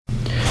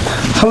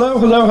Hello,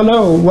 hello,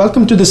 hello.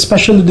 Welcome to this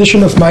special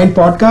edition of Mind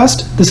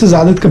Podcast. This is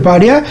Aadit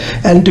Kapadia,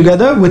 and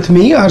together with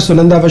me are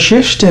Sunanda,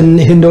 Vashisht, and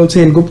Hindol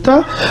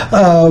Sengupta.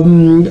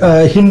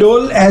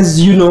 Hindol,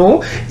 as you know,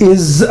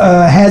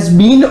 has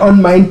been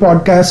on Mind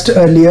Podcast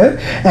earlier,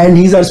 and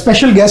he's our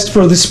special guest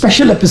for this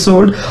special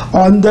episode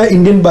on the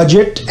Indian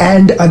budget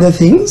and other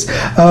things.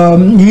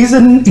 He's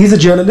a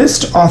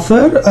journalist,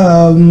 author,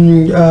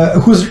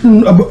 who's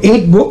written about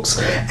 8 books,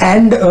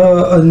 and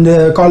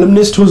a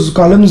columnist whose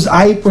columns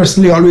I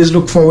personally always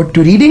look forward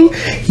to reading.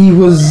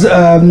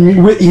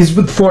 He's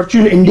with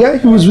Fortune India.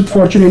 He was with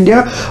Fortune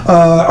India.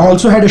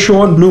 Also had a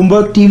show on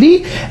Bloomberg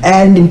TV,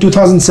 and in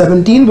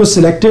 2017 was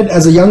selected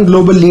as a young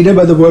global leader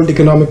by the World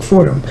Economic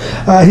Forum.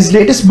 His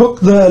latest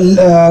book,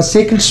 The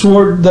Sacred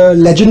Sword: The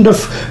Legend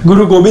of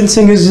Guru Gobind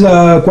Singh, is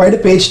quite a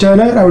page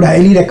turner. I would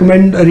highly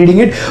recommend reading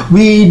it.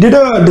 We did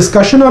a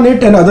discussion on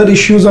it and other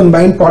issues on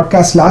Mind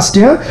Podcast last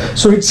year,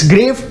 so it's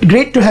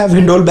great to have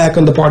Hindol back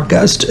on the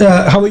podcast.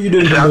 How are you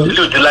doing, Hindol? It's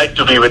an absolute delight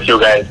to be with you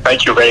guys.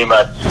 Thank you very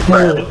much for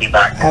having me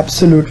back.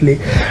 Absolutely.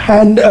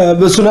 And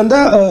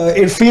Sunanda,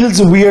 it feels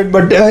weird,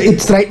 but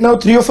it's right now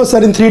 3 of us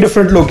are in 3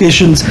 different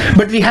locations,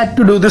 but we had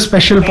to do this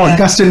special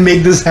podcast and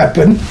make this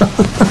happen.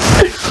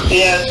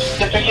 Yes,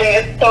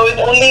 definitely. So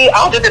it's only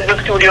Aadit in the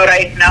studio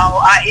right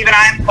now. Even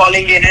I am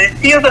calling in, and it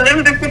feels a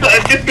little different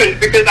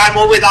because I'm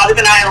always Aadit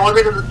and I are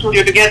always in the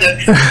studio together.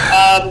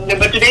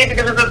 But today,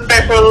 because it's a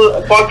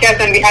special podcast,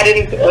 and we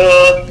hadn't,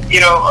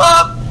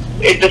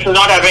 this is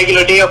not a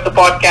regular day of the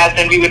podcast,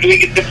 and we were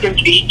doing it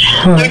differently.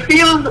 So it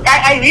feels,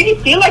 I really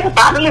feel like a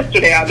panelist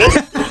today,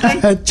 Aadit.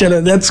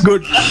 Chalo, that's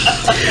good.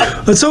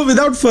 So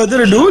without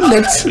further ado,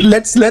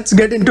 let's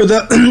get into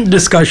the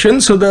discussion.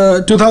 So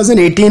the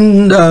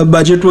 2018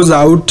 budget was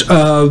out,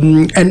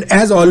 and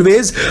as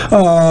always,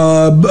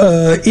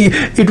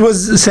 it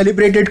was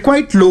celebrated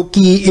quite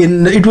low-key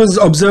it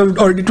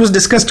was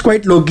discussed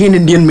quite low-key in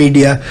Indian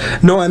media.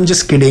 No, I'm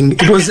just kidding.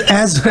 It was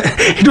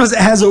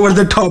as over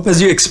the top as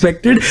you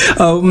expected.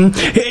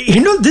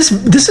 This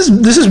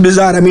is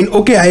bizarre. I mean,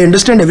 okay, I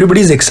understand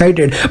everybody's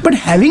excited, but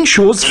having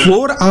shows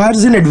 4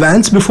 hours in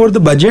advance before the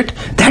budget,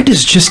 that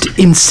is just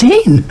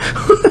insane.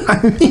 I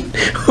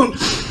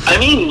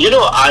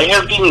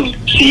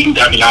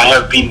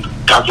have been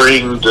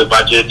covering the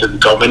budget and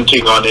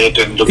commenting on it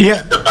and looking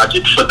at the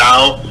budget for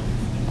now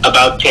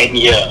about 10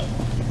 years,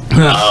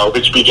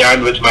 which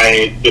began with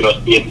my,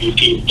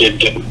 CNBC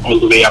stint and all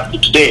the way up to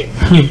today.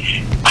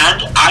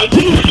 And I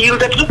really feel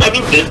that,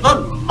 there's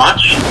not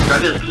much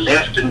that is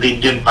left in the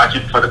Indian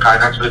budget for the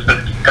finance minister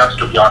to discuss,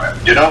 to be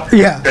honest,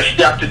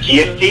 especially after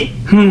GST.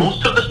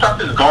 Most of the stuff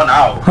has gone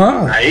out,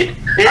 right?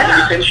 Yeah.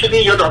 And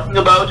essentially you're talking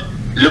about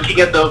looking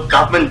at the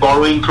government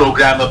borrowing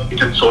program of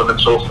it and so on and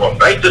so forth,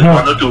 right? Just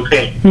 1 or 2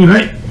 things,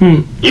 right?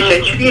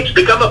 Essentially it's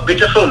become a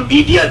bit of a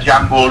media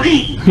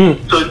jamboree.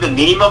 So in the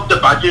name of the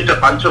budget, a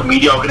bunch of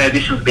media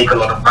organizations make a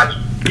lot of money.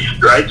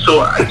 Right,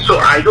 so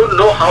I don't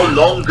know how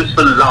long this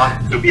will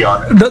last, to be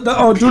honest.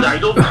 I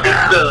don't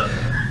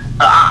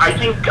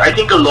think I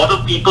think a lot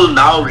of people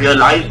now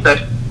realize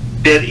that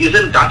there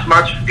isn't that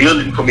much real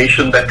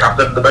information that comes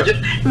out of the budget.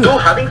 Though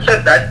having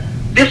said that,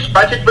 this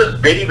budget was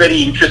very,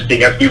 very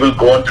interesting, as we will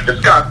go on to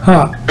discuss,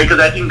 because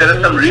I think there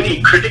are some really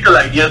critical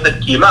ideas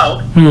that came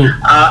out,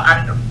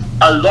 and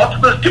a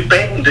lot will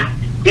depend.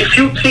 If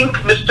you think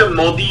Mr.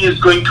 Modi is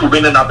going to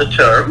win another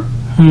term,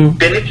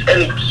 then it's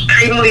an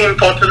extremely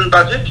important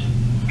budget.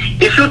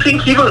 If you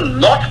think he will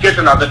not get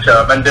another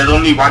term and there's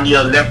only 1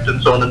 year left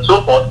and so on and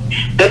so forth,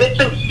 then it's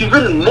an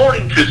even more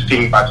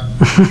interesting budget.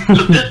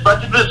 So this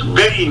budget was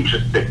very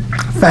interesting.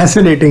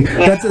 Fascinating.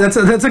 That's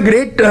a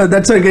great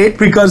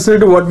precursor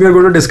to what we are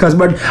going to discuss.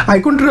 But I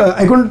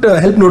couldn't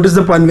help notice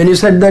the pun when you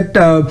said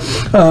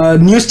that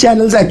news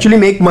channels actually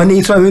make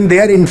money. So they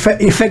are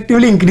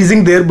effectively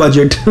increasing their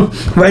budget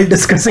while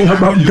discussing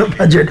about the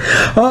budget.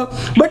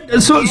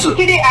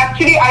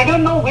 Actually, I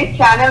don't know which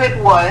channel it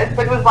was,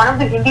 but it was one of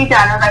the Hindi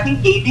channels. I think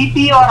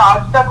ABC or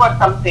Rajasthan or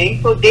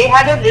something. So they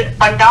had a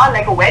pandal,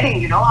 like a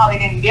wedding, how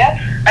in India,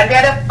 and they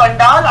had a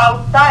pandal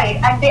outside,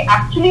 and they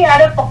actually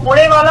had a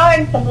pakode wala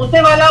and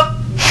samosa wala,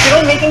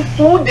 making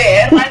food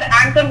there while the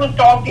anchor was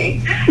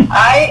talking.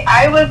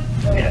 I was,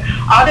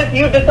 Aadit,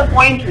 you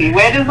disappoint me.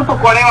 Where is the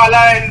pakode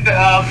wala and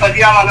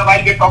bhajia wala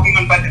while we're talking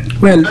on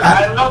budget? Well,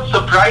 I'm not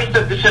surprised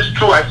that this is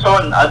true. I saw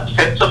a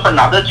sense of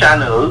another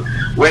channel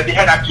where they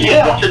had actually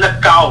brought in a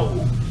cow.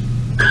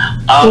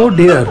 Oh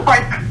dear.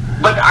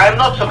 But I'm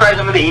not surprised.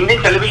 The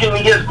Indian television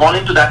media has gone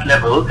into that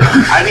level.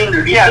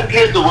 Recently at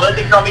the World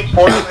Economic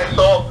Forum, I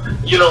saw,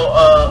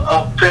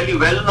 a fairly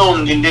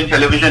well-known Indian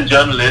television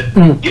journalist.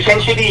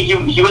 Essentially,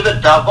 he was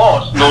at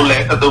Davos, no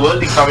less, at the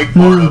World Economic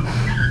Forum.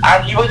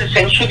 And he was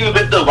essentially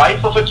with the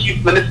wife of a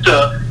chief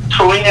minister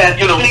throwing,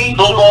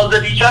 snowballs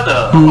at each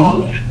other.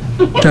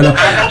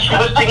 And she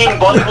was singing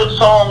Bollywood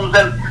songs,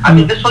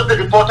 and this was the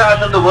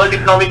reportage on the World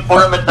Economic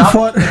Forum at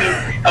Davos.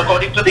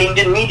 According to the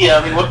Indian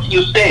media, what can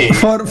you say?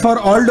 For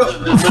all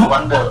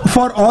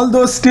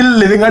those still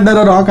living under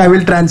a rock, I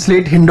will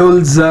translate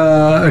Hindol's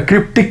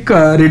cryptic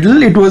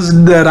riddle. It was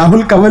the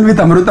Rahul Kanwal with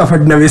Amruta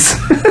Fadnavis.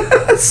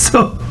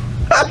 So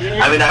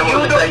I mean,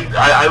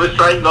 I was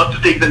trying not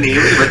to take the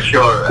names, but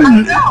sure.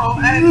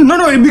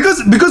 No,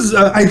 because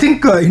I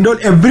think Hindol,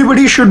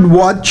 everybody should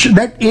watch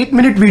that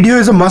 8-minute video.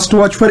 Is a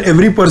must-watch for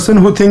every person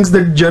who thinks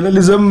that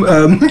journalism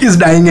is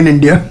dying in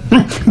India,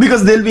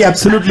 because they'll be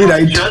absolutely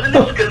right.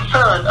 Journalist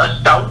Concern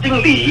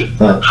astoundingly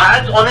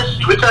has on his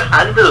Twitter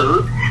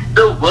handle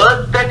the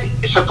word that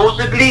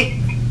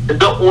supposedly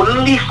the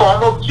only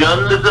form of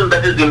journalism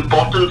that is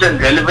important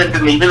and relevant,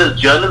 and even as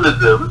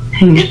journalism,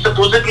 is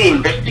supposedly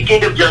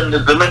investigative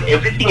journalism, and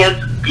everything else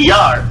is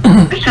PR.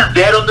 This is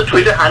there on the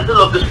Twitter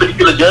handle of this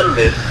particular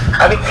journalist.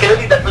 I mean,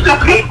 clearly that was a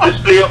great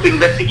display of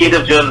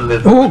investigative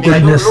journalism. Oh,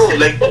 goodness. I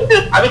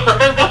mean,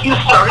 sometimes I feel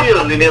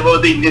surreal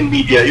about the Indian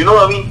media.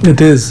 I mean, it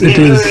is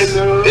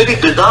really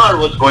bizarre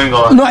what's going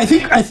on. No, I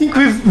think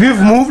we've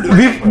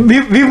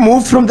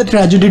moved from the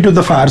tragedy to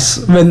the farce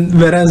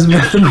whereas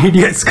the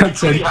media is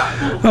concerned.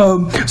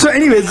 So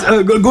anyways,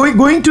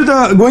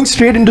 going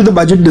straight into the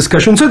budget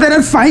discussion. So there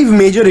are 5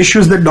 major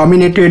issues that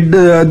dominated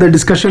the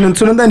discussion, and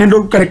Sunanda and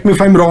Hindol, correct me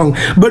if I'm wrong,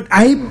 but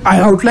I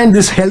outlined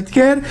this: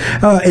 healthcare,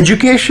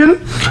 education,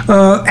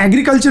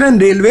 agriculture and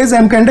railways.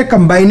 I'm kind of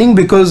combining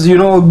because a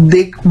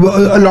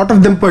lot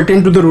of them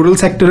pertain to the rural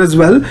sector as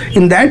well.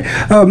 In that,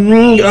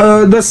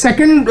 the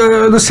second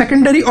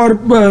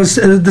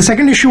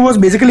issue was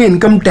basically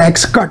income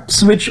tax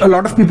cuts, which a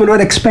lot of people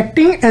were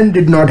expecting and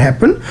did not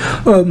happen.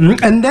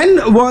 And then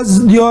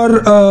was your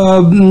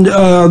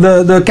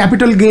the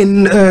capital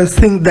gain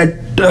thing that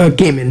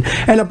came in,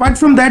 and apart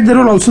from that, there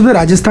were also the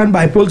Rajasthan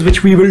Bypolls,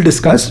 which we will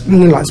discuss in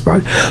the last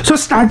part. So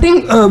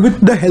starting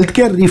with the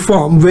healthcare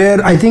reform,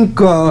 where I think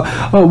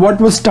what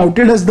was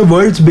touted as the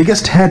world's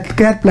biggest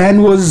healthcare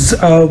plan was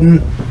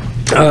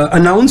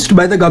announced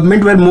by the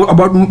government, where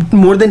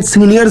more than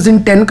seniors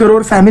in 10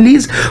 crore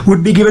families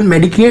would be given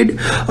Medicaid,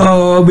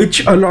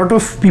 which a lot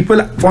of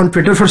people on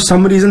Twitter for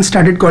some reason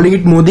started calling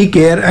it Modi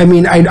care. I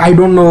mean, I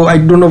don't know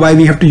why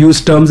we have to use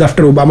terms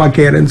after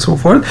Obamacare and so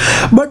forth,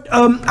 but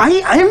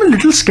I am a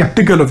little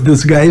skeptical of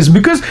this, guys,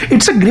 because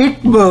it's a great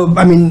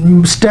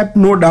step,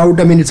 no doubt.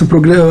 I mean, it's a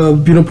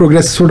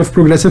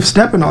progressive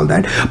step and all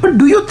that, but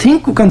do you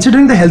think,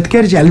 considering the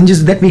healthcare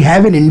challenges that we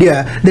have in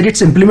India, that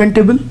it's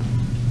implementable?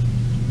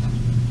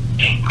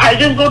 I'll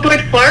just go to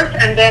it first,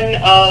 and then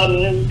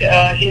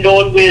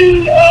Hindol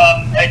will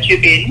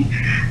chip in.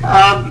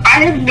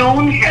 I have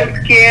known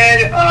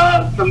healthcare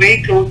from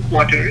very close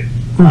quarters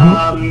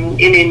in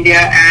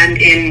India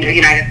and in the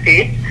United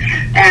States,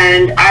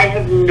 and I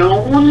have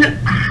known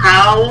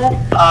how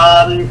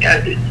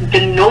the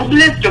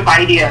noblest of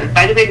ideas,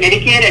 by the way,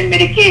 Medicare and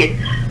Medicaid.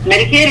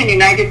 Medicare in the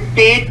United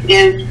States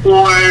is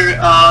for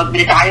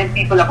retired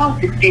people above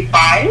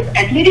 65,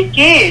 and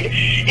Medicaid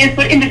is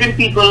for indigent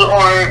people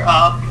or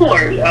poor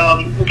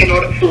who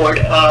cannot afford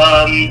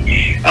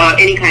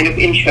any kind of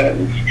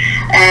insurance.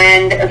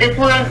 And this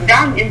was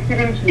done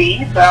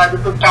incidentally.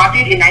 This was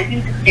started in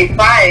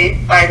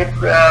 1965 by the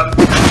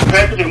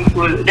president,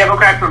 who was a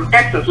Democrat from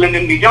Texas,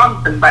 Lyndon B.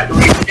 Johnson, by the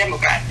way, a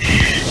Democrat.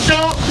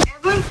 So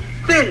ever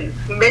since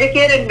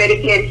Medicare and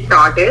Medicaid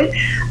started,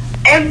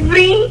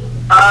 every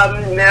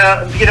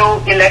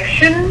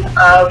election,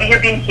 we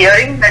have been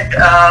hearing that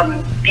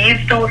these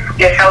two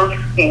health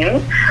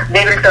schemes,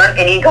 they will turn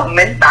any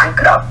government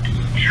bankrupt.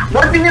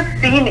 What we have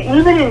seen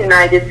even in the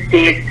United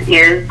States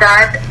is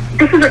that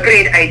this is a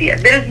great idea.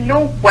 There is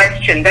no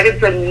question that it's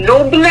the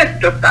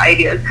noblest of the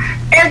ideas.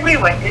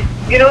 Everyone,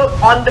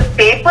 on the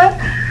paper,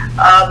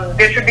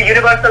 there should be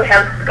universal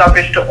health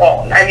coverage to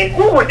all. I mean,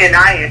 who would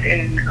deny it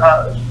in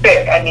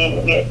spirit? I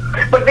mean,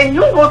 but when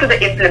you go to the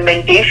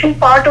implementation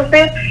part of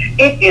it,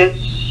 it is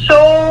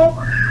so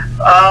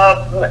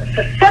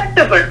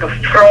susceptible to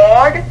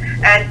fraud,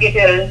 and it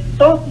is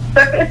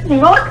it's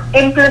not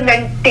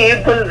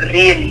implementable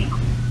really.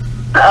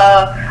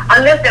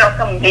 Unless there are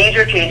some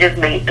major changes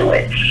made to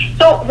it.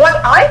 So what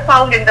I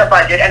found in the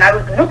budget, and I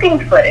was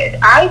looking for it,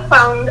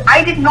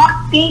 I did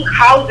not see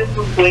how this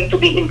was going to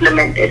be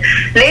implemented.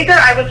 Later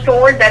I was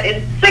told that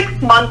in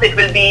 6 months it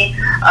will be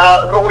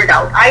rolled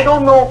out. I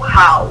don't know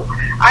how.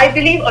 I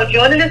believe a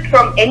journalist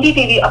from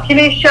NDTV,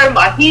 Akhilesh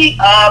Sharma, he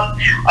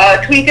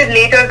tweeted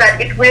later that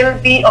it will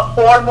be a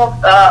form of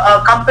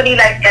a company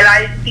like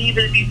LIC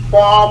will be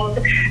formed,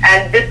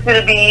 and this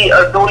will be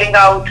rolling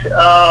out,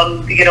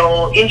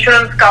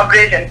 insurance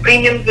coverage, and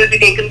premiums will be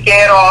taken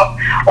care of,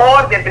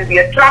 or there will be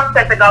a trust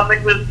that the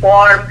government will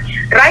form.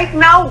 Right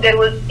now,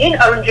 in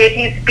Arun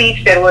Jaitley's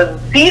speech, there was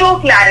zero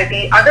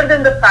clarity other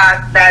than the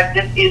fact that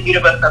this is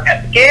universal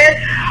health care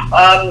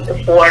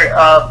for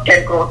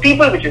 10 crore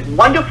people, which is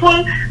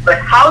wonderful. But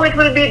how it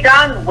will be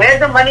done, where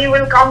the money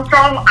will come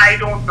from, I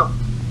don't know.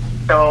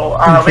 So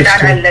with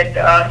that, I'll let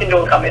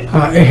Hindol come in.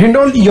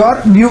 Hindol,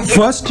 your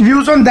first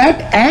views on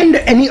that, and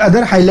any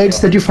other highlights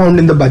that you found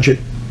in the budget?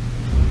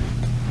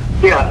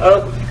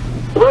 Yeah.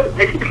 Well,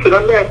 I think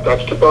Sunanda has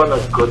touched upon a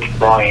good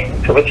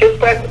point, which is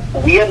that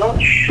we are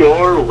not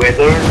sure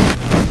whether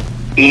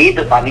A,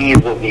 the money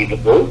is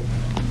available,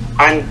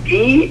 and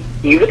B,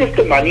 even if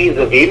the money is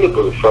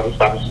available from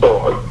some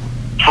source,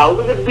 how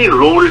will it be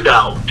rolled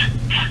out?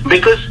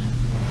 Because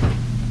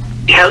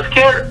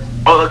healthcare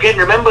again,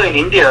 remember in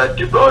India,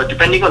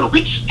 depending on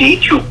which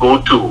state you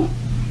go to,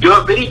 you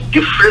have very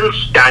different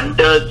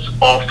standards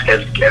of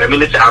healthcare. I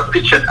mean, it's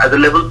average as a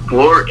level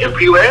poor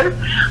everywhere,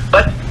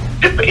 but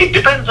it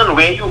depends on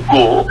where you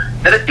go.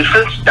 There are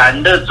different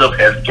standards of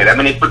healthcare. I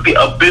mean, it would be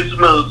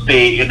abysmal,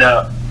 say, in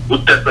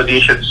Uttar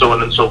Pradesh and so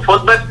on and so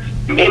forth, but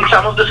in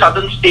some of the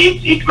southern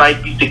states, it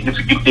might be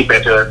significantly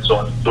better and so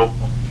on and so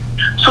forth.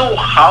 So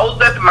how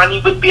that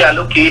money would be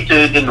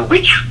allocated, in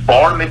which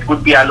form it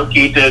would be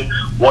allocated,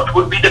 what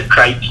would be the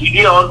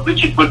criteria on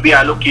which it would be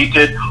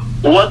allocated,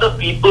 who are the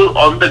people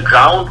on the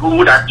ground who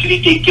would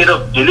actually take care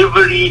of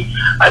delivery.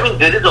 I mean,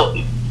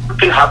 you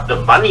can have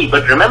the money,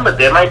 but remember,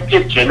 there might be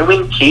a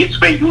genuine case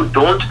where you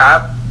don't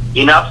have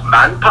enough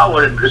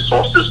manpower and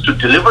resources to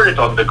deliver it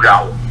on the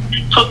ground.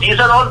 So these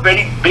are all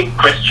very big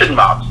question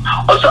marks.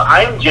 Also,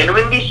 I am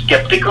genuinely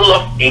skeptical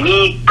of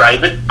any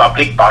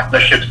private-public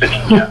partnerships in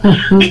India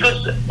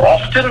because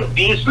often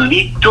these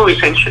lead to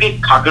essentially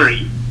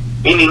thuggery.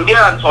 In India,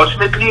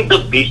 unfortunately, the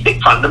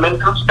basic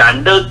fundamental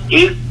standard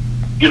is,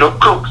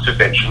 crooks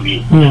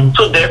essentially.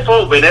 So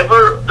therefore,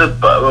 whenever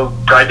the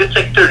private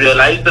sector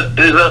realizes that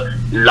there is a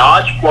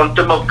large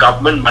quantum of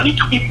government money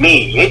to be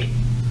made,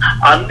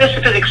 unless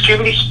it is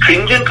extremely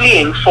stringently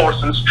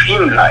enforced and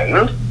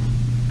streamlined,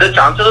 the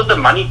chances of the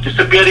money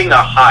disappearing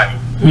are high.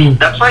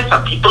 That's why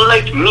some people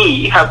like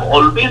me have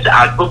always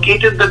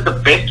advocated that the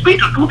best way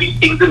to do these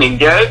things in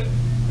India is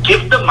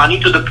give the money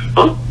to the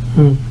people,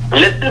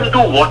 let them do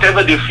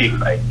whatever they feel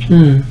like.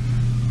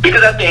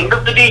 Because at the end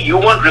of the day, you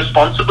want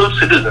responsible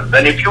citizens.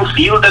 And if you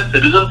feel that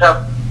citizens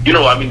have,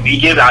 we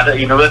gave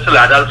universal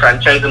adult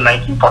franchise in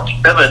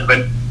 1947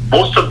 when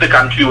most of the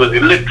country was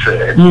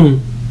illiterate.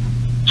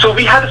 So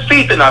we had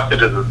faith in our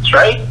citizens,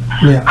 right?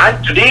 Yeah.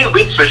 And today,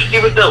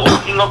 especially with the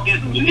opening of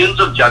these millions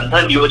of Jan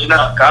Dhan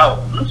Yojana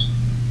accounts,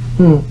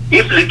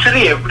 if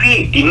literally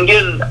every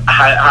Indian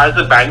has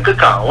a bank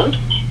account,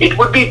 it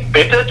would be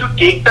better to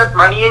take that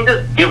money and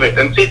just give it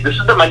and say, this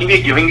is the money we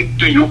are giving it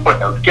to you for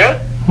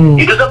healthcare.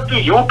 It is up to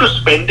you to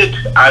spend it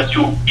as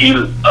you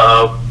feel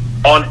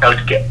on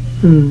healthcare.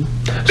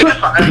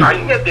 Because I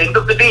think at the end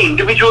of the day,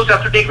 individuals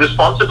have to take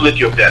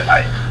responsibility of their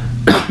life.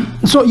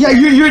 So yeah,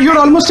 you're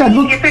almost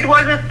if it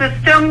was a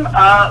system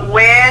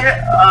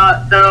where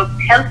the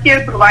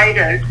healthcare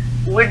providers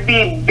would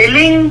be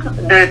billing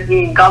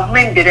the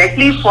government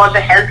directly for the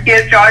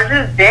healthcare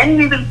charges, then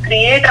we will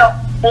create a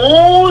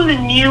whole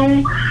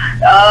new,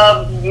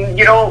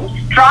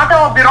 strata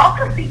of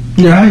bureaucracy.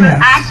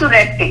 Add to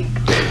red tape.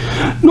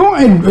 No,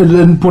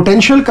 and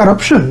potential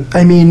corruption.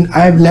 I mean,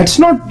 let's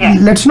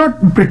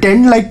not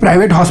pretend like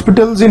private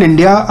hospitals in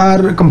India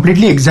are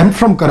completely exempt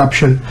from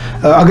corruption.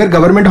 अगर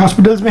government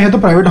hospitals में है तो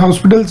private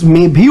hospitals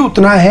में भी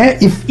उतना है.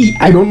 If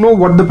I don't know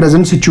what the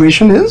present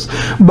situation is,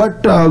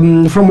 but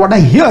from what I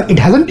hear, it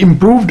hasn't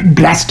improved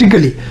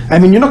drastically. I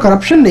mean,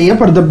 corruption नहीं है,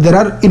 पर there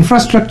are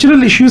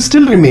infrastructural issues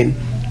still remain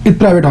with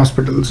private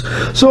hospitals.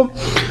 So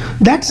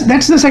that's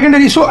the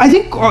secondary. So I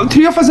think all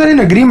three of us are in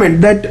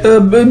agreement that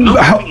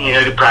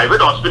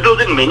private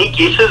hospitals in many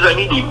cases,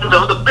 even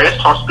some of the best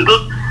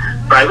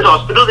private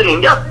hospitals in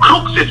India are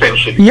crooks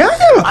essentially. Yeah.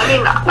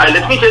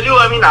 Let me tell you,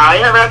 I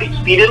have had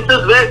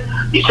experiences where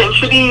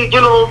essentially,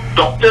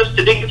 doctors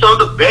sitting in some of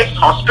the best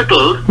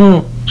hospitals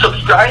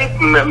subscribe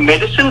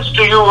medicines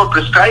to you or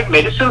prescribe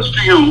medicines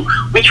to you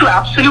which you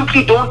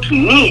absolutely don't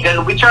need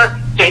and which are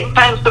 10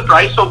 times the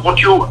price of what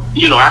you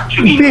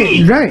actually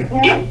need. Right.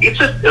 It's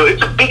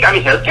a big,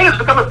 healthcare has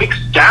become a big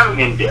scam in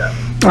India.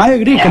 I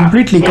agree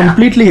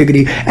completely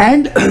agree,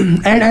 and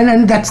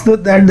that's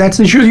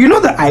the issue.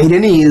 The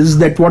irony is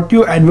that what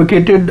you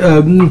advocated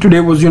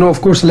today was,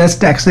 of course, less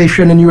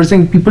taxation, and you were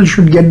saying people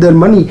should get their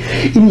money.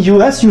 In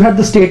US, you had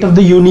the State of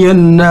the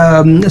Union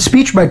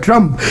speech by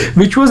Trump,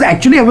 which was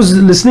actually, I was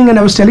listening and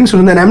I was telling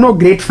Sunanda, and I'm no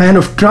great fan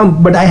of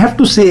Trump, but I have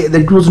to say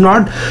that it was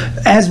not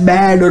as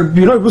bad, or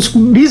it was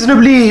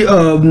reasonably.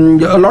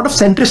 A lot of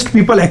centrist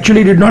people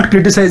actually did not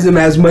criticize him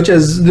as much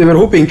as they were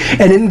hoping,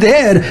 and in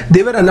there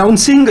they were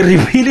announcing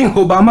repealing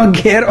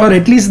Obamacare, or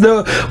at least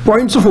the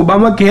points of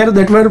Obamacare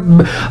that were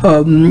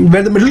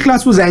where the middle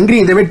class was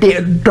angry. They were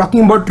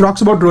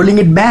talks about rolling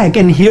it back,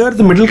 and here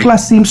the middle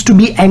class seems to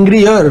be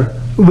angrier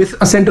with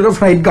a center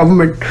of right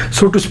government,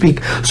 so to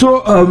speak.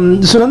 So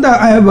Sunanda,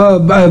 I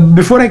have,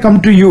 before I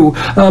come to you,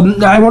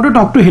 I want to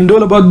talk to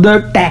Hindol about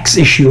the tax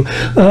issue.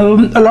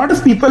 A lot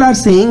of people are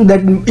saying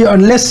that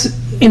unless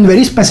in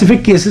very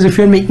specific cases, if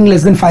you're making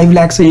less than 5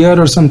 lakhs a year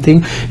or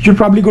something, you're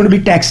probably going to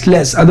be taxed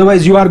less.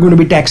 Otherwise, you are going to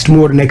be taxed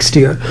more next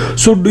year.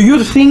 So do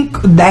you think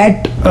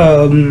that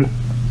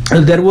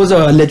there was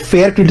a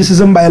fair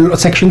criticism by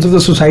sections of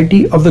the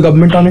society of the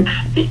government on it?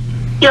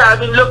 Yeah,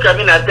 look, at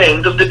the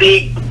end of the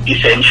day,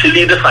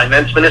 essentially the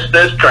finance minister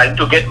is trying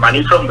to get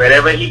money from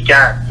wherever he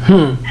can.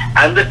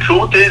 And the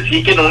truth is,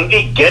 he can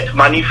only get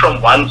money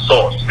from one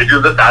source, which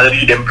is the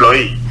salaried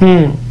employee.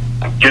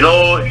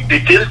 Till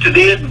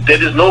today,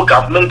 there is no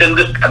government in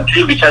this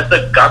country which has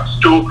the guts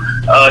to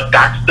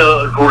tax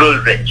the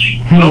rural rich.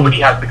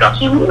 Nobody has the guts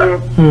to do that,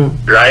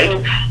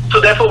 right? So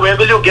therefore, where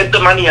will you get the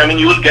money? I mean,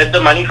 you will get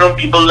the money from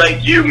people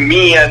like you,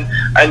 me, and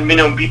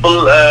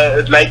people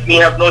like me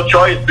have no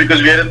choice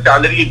because we are in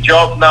salaried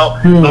job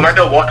now. No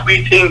matter what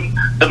we think,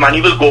 the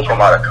money will go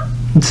from our account.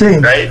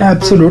 Same, right?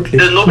 Absolutely.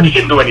 There's nobody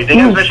can do anything,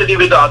 especially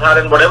with Aadhaar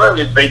and whatever.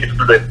 It's very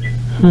difficult to do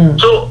anything.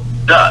 So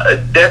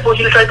therefore,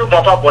 he'll try to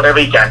mop up whatever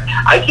he can.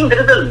 I think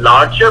there is a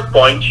larger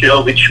point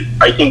here which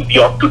I think we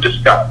ought to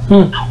discuss.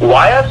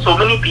 Why are so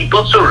many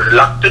people so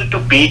reluctant to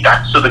pay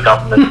tax to the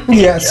government?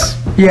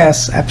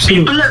 Yes,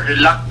 absolutely. People are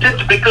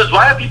reluctant because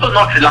why are people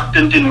not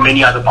reluctant in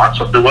many other parts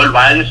of the world?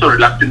 Why are they so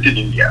reluctant in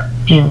India?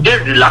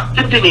 They're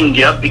reluctant in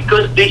India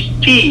because they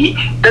see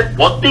that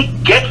what they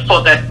get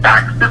for that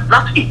tax is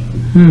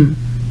nothing.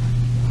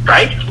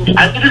 Right?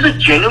 And there is a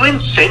genuine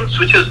sense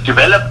which has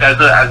developed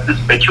as this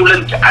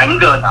petulant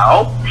anger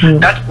now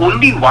that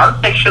only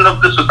one section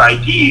of the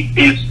society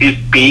is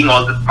paying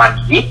all this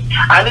money,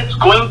 and it's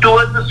going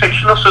towards the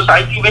section of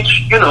society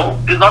which,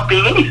 is not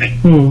paying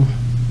anything.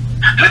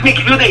 Let me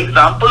give you the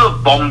example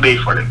of Bombay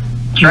for it.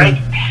 Right?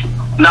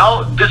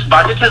 Now, this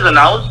budget has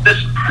announced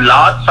this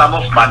large sum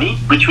of money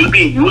which will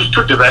be used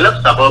to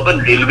develop suburban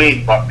railway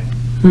in Bombay.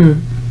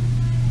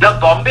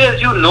 Now, Bombay,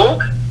 as you know,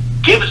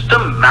 gives the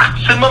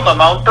maximum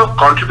amount of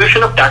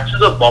contribution of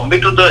taxes of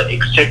Bombay to the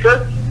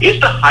exchequer is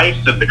the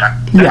highest in the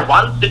country. And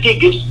one city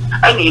gives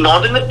an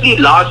inordinately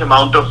large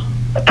amount of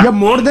tax. Yeah,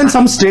 more than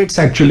some states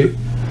actually.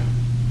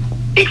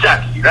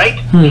 Exactly, right?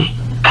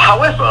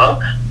 However,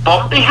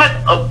 Bombay had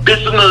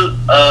abysmal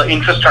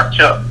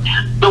infrastructure.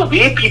 The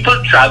way people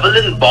travel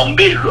in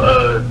Bombay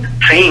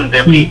trains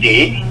every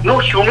day, no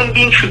human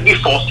being should be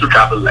forced to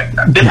travel like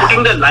that. They're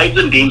putting their lives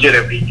in danger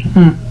every day,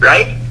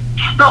 right?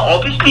 Now,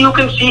 obviously, you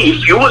can see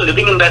if you were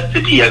living in that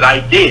city, as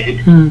I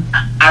did,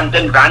 and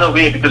then ran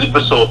away because it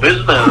was so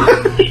abysmal,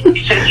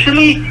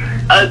 essentially,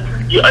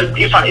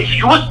 if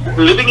you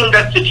were living in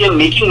that city and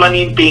making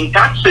money and paying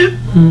taxes,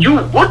 you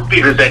would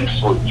be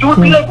resentful. You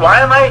would be like,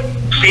 why am I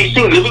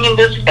living in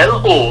this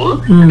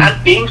hellhole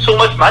and paying so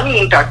much money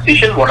in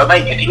taxation? What am I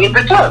getting in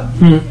return?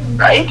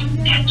 Right?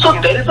 So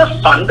there is a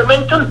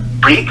fundamental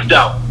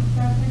breakdown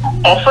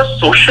of a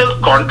social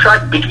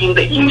contract between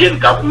the Indian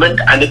government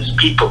and its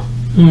people.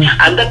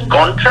 And that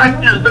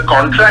contract is the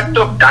contract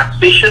of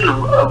taxation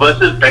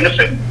versus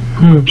benefit.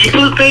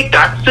 People pay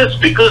taxes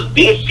because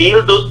they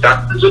feel those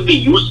taxes will be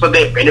used for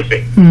their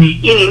benefit.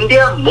 In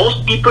India,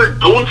 most people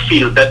don't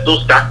feel that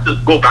those taxes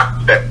go back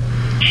to them.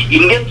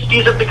 Indian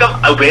cities have become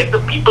aware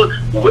of people.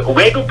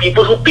 Where do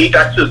people who pay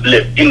taxes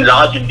live? In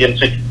large Indian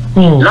cities.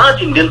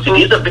 Large Indian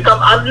cities have become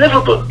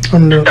unlivable.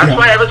 That's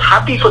why I was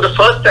happy for the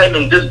first time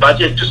in this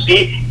budget to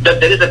see that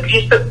there is at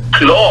least a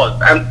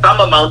clause and some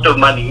amount of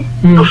money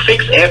to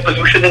fix air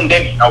pollution in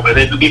Delhi. Now,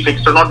 whether it will be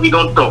fixed or not, we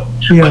don't know.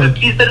 But at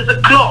least there is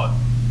a clause.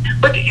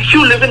 But if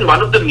you live in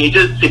one of the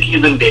major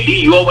cities in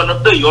Delhi, you are one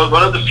of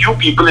the few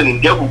people in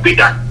India who pay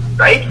taxes,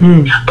 right?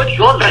 But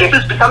your life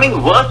is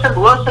becoming worse and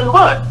worse and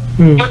worse.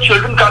 Your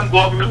children can't go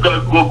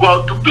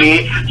out to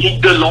play.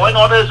 The law and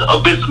order is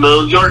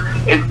abysmal. Your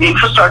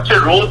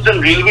infrastructure, roads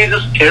and railways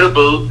is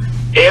terrible.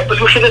 Air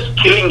pollution is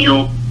killing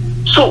you.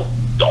 So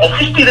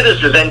obviously there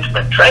is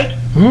resentment, right?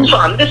 So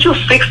unless you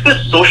fix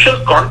this social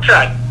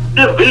contract,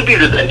 there will be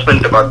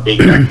resentment about paying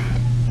tax.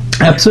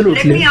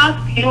 Absolutely. Let me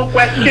ask you a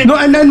question. No,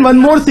 and then one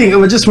more thing,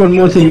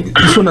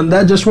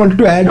 Sunanda, just wanted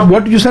to add,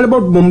 what you said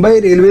about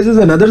Mumbai Railways is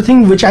another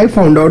thing which I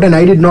found out and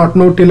I did not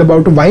know till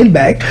about a while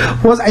back,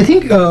 was I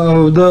think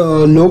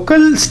the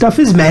local stuff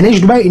is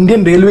managed by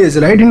Indian Railways,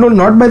 right?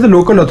 Not by the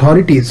local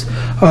authorities,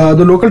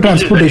 the local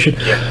transportation.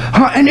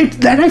 And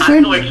I find...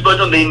 I'm no expert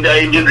on the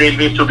Indian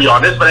Railways, to be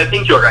honest, but I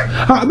think you're right.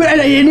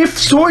 And if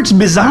so, it's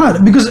bizarre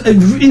because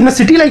in a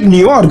city like New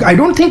York, I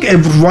don't think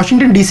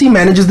Washington DC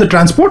manages the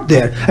transport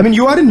there. I mean,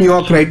 you are in New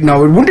York right now.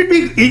 Wouldn't it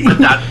be? But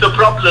that's the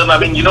problem. I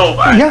mean,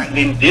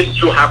 in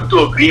this you have to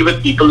agree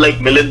with people like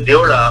Milind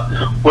Deora,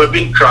 who have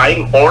been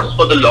trying horse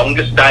for the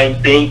longest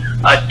time, saying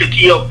a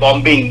city of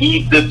Bombay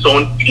needs its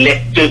own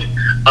elected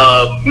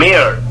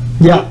mayor.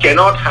 You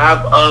cannot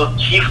have a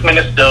chief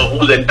minister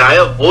whose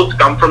entire votes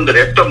come from the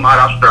rest of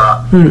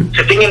Maharashtra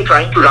sitting and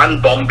trying to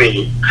run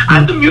Bombay,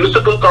 and the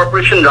municipal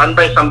corporation run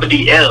by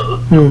somebody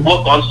else who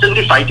are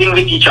constantly fighting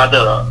with each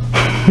other.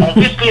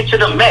 Obviously, it's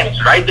in a mess,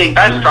 right? The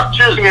entire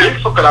structure is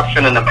built for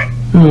corruption and a mess.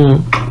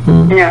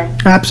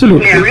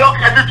 Absolutely. New York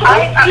has its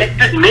own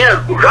elected mayor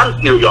who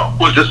runs New York,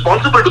 who is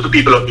responsible to the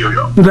people of New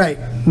York. Right.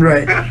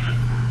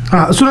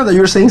 Sunanda,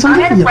 you were saying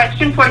something? I had a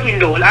question for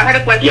Hindol.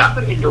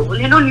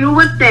 Hindol, you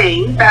were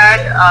saying that,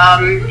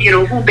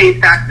 who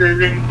pays taxes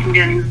and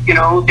Indians,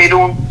 they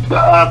don't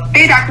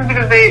pay taxes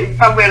because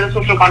somewhere the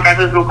social contract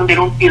is broken, they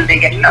don't feel they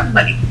get enough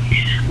money.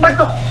 But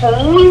the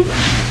whole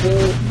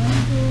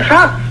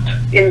trust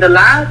in the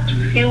last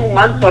few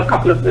months or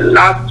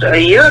last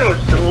year or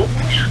so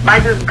by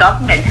this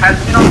government has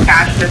been on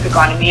cashless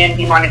economy and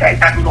demonetization.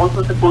 That was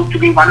also supposed to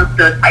be one of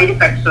the side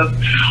effects of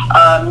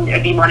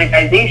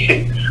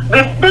demonetization.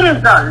 With the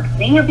result,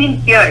 we have been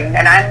hearing,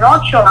 and I'm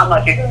not sure how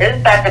much it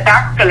is, that the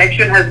tax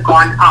collection has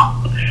gone up.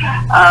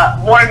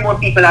 More and more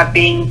people are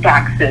paying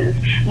taxes.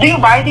 Do you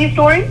buy these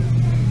stories?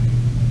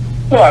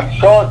 No, I'm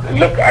sure.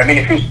 Look, I mean,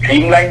 if you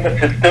streamline the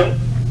system,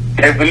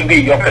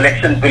 your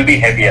collections will be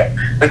heavier.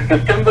 The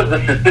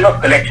system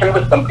of collection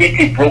was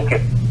completely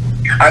broken.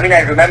 I mean,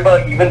 I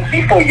remember even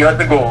 3-4 years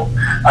ago,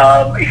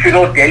 if you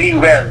know Delhi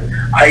well,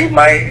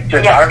 my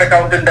chartered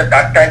accountant at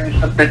that time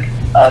used to sit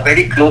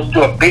very close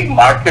to a big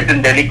market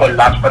in Delhi called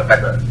Lajpat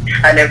Nagar.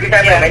 And every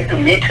time I went to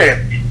meet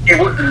him, he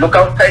would look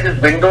outside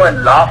his window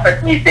and laugh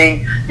at me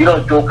saying,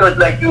 jokers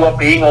like you are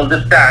paying all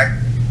this tax.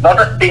 Not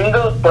a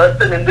single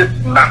person in this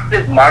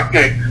massive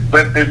market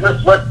where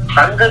business worth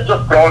hundreds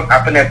of crores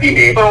happen every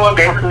day,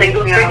 there's a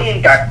single penny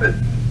in taxes.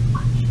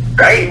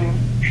 Right?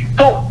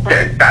 So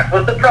that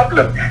was the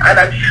problem. And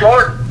I'm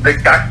sure the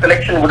tax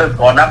collection would have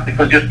gone up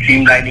because you're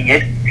streamlining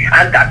it.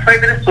 And that's why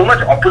there is so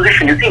much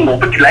opposition. You see,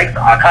 nobody likes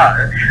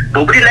Aadhaar.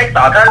 Nobody likes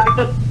Aadhaar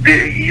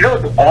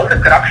because, all the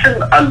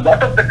corruption, a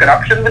lot of the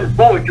corruption will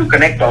go to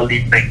connect all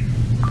these things.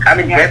 I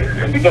mean,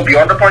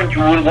 beyond the point, you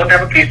won't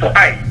have a place to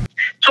hide.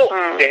 So,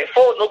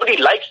 therefore, nobody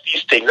likes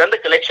these things and the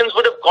collections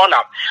would have gone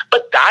up.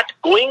 But that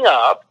going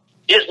up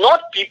is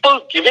not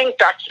people giving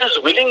taxes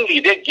willingly.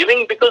 They're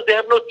giving because they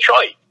have no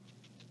choice.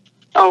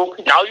 Now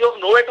you have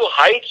nowhere to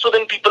hide, so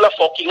then people are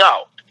forking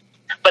out.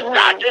 But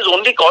that is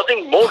only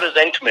causing more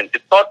resentment.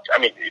 It's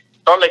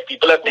not like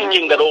people are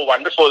thinking that, oh,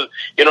 wonderful,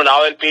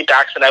 now I'll pay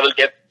tax and I will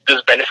get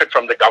this benefit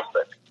from the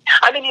government.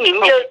 I mean, in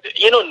India,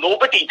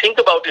 nobody, think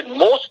about it,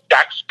 most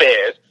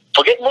taxpayers,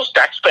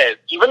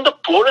 even the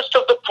poorest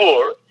of the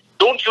poor,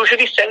 don't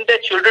usually send their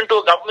children to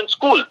a government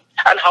school.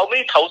 And how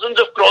many thousands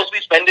of crores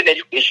we spend in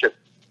education?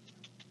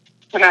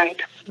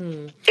 Right.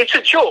 It's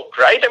a joke,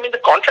 right? I mean, the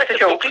contract is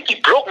completely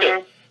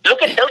broken.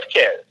 Look at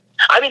healthcare.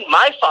 I mean,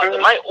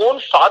 my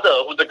own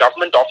father, who's a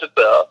government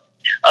officer,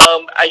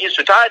 he's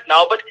retired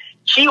now, but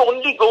he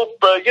only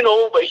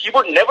he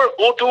would never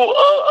go to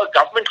a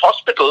government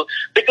hospital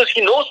because he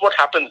knows what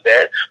happens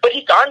there, but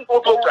he can't go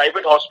to a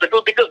private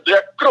hospital because they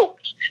are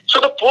crooks. So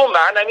the poor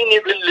man,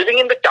 living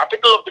in the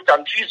capital of the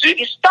country is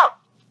really stuck.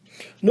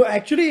 No,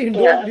 actually,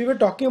 we were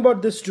talking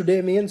about this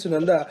today, me and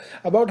Sunanda,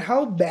 about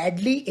how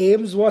badly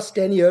AIMS was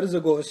 10 years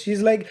ago. She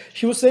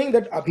was saying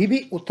that abhi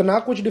bhi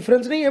utna kuch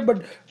difference nahi hai,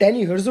 but 10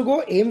 years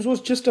ago, AIMS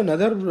was just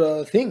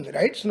another thing,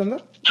 right,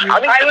 Sunanda? I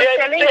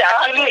mean,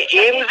 actually,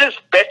 AIMS is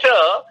better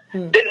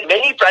than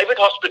many private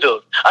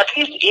hospitals. At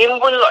least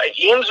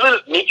AIMS will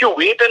make you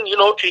wait and,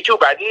 treat you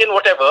badly and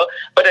whatever,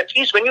 but at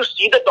least when you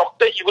see the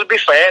doctor, he will be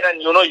fair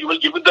and, you will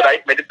give you the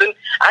right medicine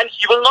and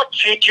he will not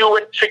cheat you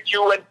and trick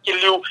you and kill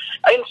you.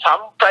 In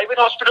some private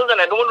hospitals,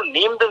 and I don't want to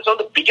name them, some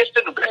of the biggest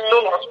and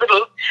best-known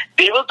hospitals,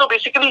 they will to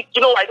basically,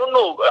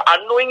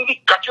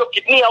 unknowingly cut your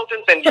kidney out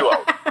and send you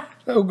out.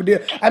 Oh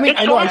dear. I mean,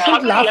 I know I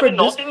shouldn't laugh at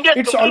this.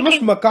 It's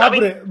almost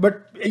macabre,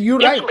 but you're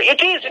right.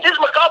 It is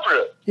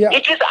macabre. Yeah.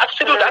 It is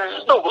absolute.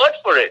 That's the word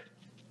for it.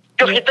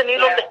 You hit the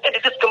nail on the head.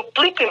 It is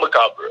completely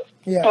macabre.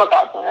 Yeah.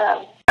 Macabre,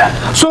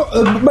 yeah. So,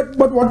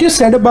 but what you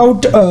said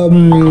about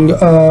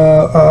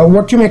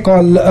what you may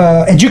call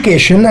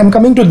education, I'm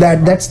coming to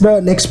that. That's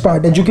the next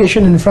part,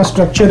 education,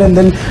 infrastructure, and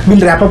then we'll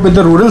wrap up with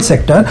the rural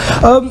sector.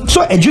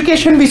 So,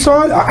 education, we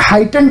saw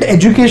heightened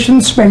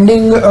education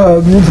spending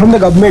from the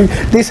government.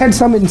 They said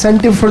some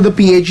incentive for the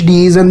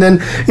PhDs and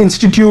then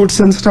institutes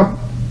and stuff.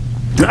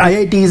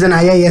 IITs and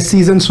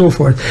IISCs and so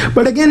forth.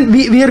 But again,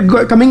 we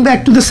are coming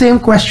back to the same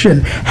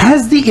question.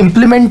 Has the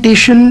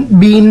implementation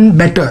been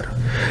better?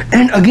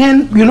 And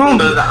again, the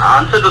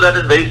answer to that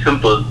is very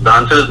simple. The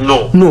answer is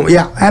no. No,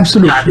 yeah,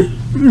 absolutely.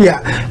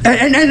 Yeah,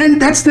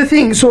 and that's the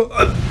thing. So,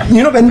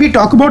 when we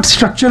talk about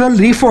structural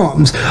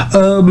reforms,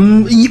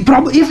 even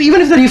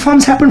if the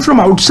reforms happen from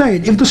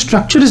outside, if the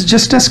structure is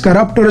just as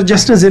corrupt or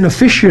just as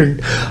inefficient,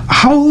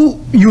 how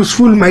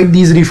useful might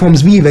these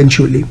reforms be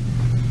eventually?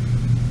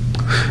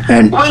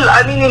 And well,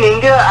 I mean, in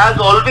India, as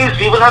always,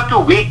 we will have to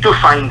wait to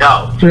find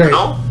out. Right.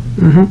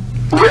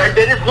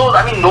 There is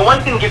no one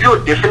can give you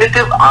a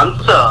definitive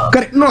answer.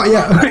 Correct. No,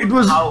 yeah, it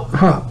was.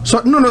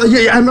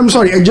 I'm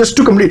sorry. Just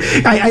to complete,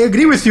 I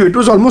agree with you. It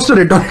was almost a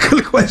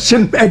rhetorical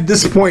question at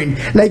this point,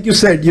 like you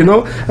said,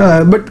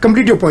 But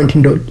complete your point,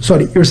 Hindol.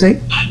 Sorry, you're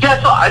saying?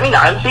 Yeah. So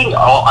I'm saying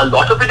a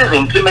lot of it is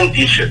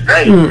implementation,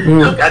 right?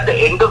 Look, at the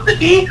end of the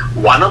day,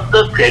 one of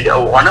the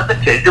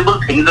credible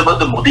things about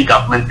the Modi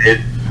government is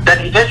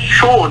that it has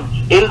shown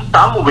in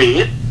some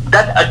ways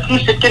that at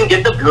least it can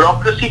get the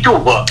bureaucracy to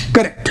work.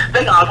 Correct.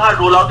 Then Aadhaar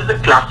rollout is a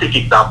classic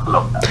example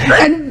of that,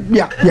 right? And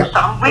in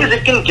some ways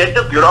it can get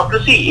the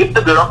bureaucracy, if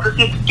the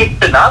bureaucracy is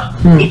kicked enough,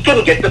 it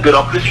can get the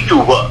bureaucracy to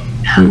work.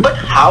 But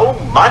how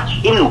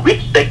much, in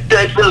which sector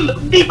it will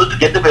be able to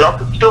get the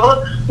bureaucracy to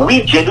work,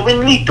 we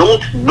genuinely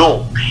don't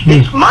know.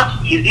 It's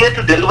much easier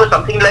to deliver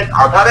something like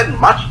Aadhaar and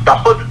much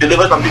tougher to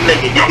deliver something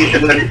like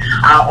education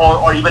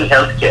or even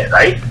healthcare,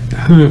 right?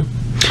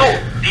 So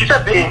these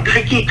are very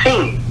tricky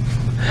things.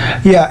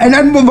 Yeah, and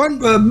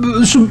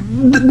so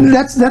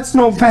that's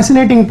no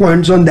fascinating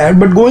points on that.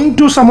 But going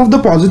to some of the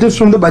positives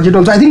from the budget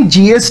also, I think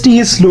GST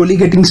is slowly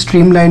getting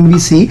streamlined. We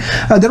see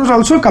there was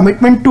also a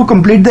commitment to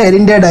complete the Air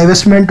India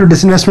divestment to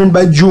disinvestment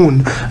by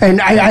June,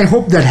 and I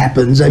hope that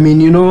happens. I mean,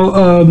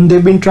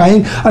 they've been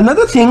trying.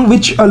 Another thing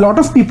which a lot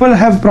of people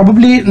have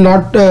probably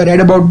not read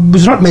about,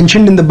 was not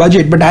mentioned in the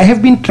budget, but I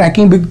have been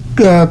tracking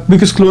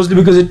closely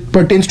because it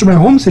pertains to my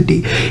home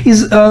city,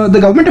 is the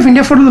government of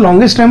India for the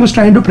longest time was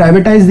trying to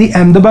privatize the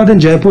Ahmedabad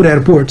and Jaipur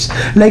airports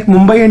like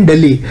Mumbai and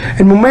Delhi.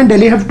 And Mumbai and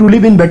Delhi have truly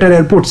been better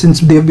airports since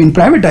they have been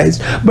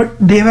privatized, but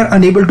they were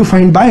unable to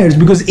find buyers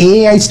because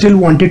AAI still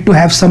wanted to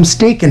have some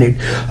stake in it.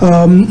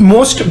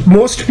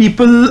 Most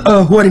people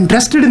who are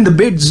interested in the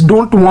bids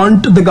don't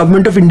want the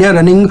government of India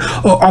running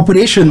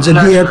operations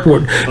at the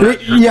airport.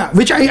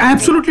 Which I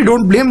absolutely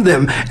don't blame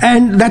them.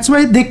 And that's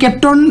why they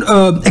kept on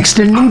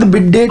extending the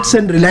bid dates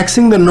and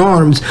relaxing the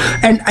norms.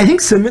 And I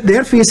think they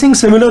are facing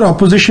similar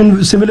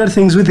opposition, similar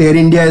things with Air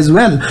India as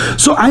well.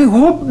 So I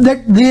hope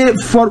that they,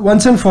 for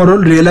once and for all,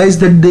 realize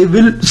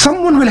that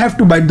someone will have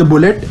to bite the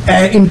bullet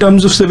in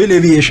terms of civil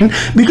aviation,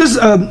 because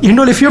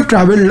if you have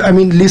traveled, I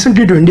mean,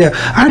 recently to India,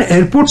 our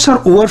airports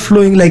are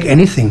overflowing like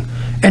anything,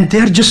 and they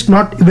are just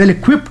not well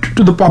equipped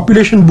to the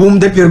population boom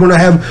that we are going to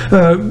have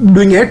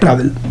doing air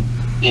travel.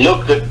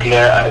 Look,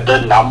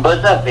 the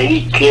numbers are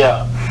very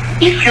clear.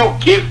 If you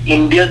give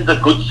Indians a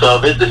good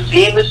service, the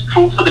same is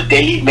true for the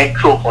Delhi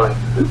Metro, for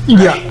instance.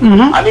 Right?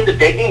 I mean, the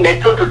Delhi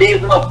Metro today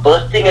is now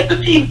bursting at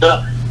the seams.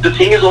 The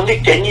thing is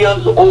only 10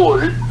 years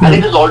old and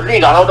it has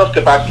already run out of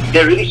capacity.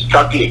 They're really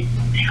struggling.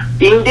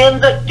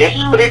 Indians are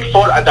desperate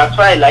for, that's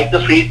why I like the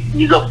phrase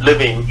ease of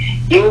living.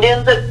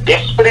 Indians are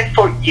desperate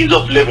for ease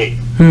of living.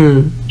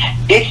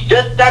 It's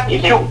just that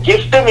if you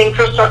give them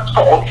infrastructure,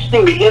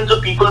 obviously millions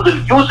of people will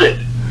use it.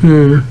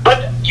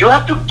 But you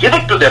have to give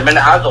it to them, and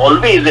as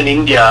always in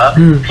India,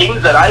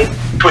 things arrive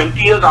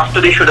 20 years after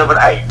they should have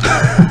arrived.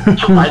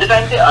 So by the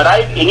time they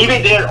arrive,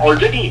 anyway, they are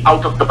already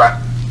out of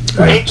capacity.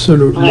 Right?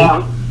 Absolutely.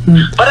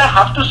 But I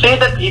have to say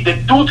that the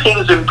two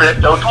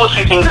or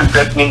three things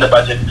impressed me in the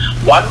budget.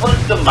 One was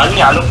the money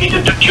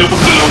allocated to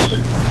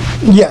tuberculosis.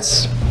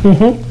 Yes.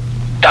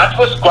 That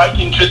was quite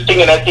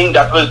interesting, and I think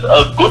that was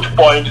a good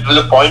point. It was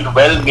a point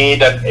well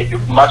made and a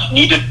much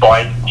needed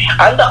point.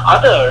 And the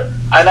other,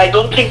 and I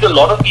don't think a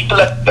lot of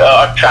people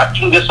are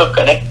tracking this or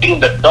connecting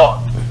the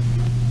dots,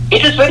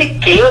 it is very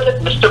clear that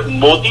Mr.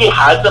 Modi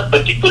has a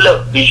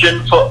particular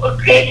vision for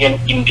agrarian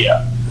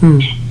India.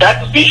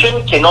 That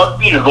vision cannot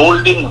be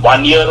rolled in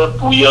 1 year or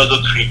 2 years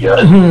or 3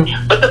 years,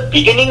 but the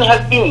beginning has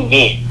been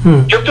made.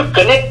 You have to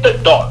connect the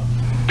dots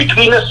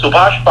between a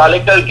Subhash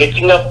Palekar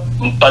getting a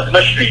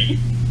Padma Shri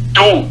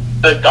to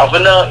the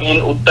governor in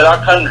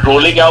Uttarakhand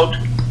rolling out,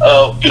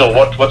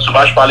 what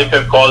Subhash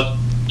Palekar calls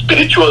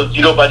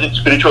zero budget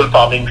spiritual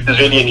farming, which is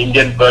really an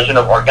Indian version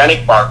of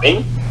organic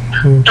farming,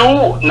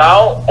 to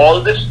now all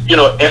this,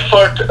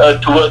 effort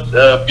towards,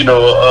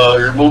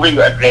 removing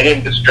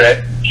agrarian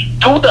distress,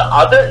 to the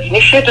other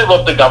initiative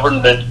of the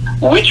government,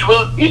 which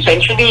will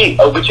essentially,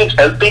 which is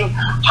helping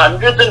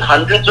hundreds and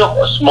hundreds of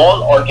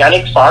small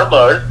organic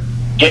farmers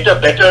get a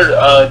better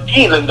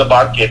deal in the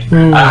market.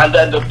 And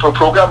then the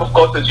program, of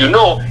course, as you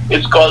know,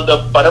 it's called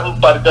the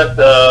Parampargat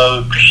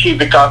Krishi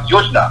Vikas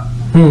Yojana.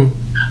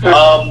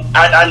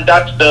 And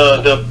that's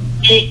the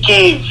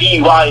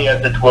PKVY,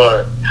 as it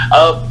were.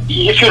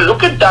 If you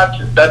look at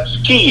that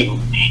scheme,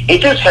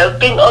 it is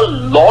helping a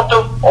lot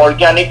of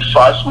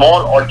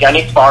small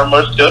organic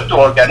farmers turn to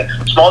organic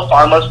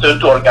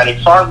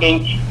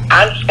farming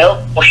and help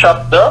push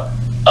up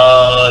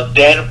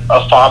their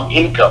farm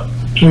income.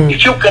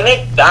 If you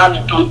connect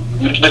that to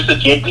Mr.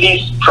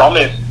 Jaitley's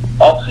promise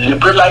of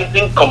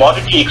liberalizing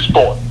commodity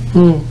export,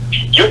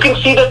 you can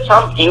see that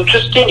some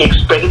interesting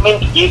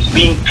experiment is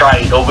being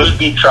tried or will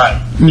be tried.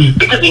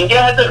 Because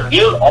India has a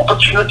real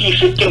opportunity.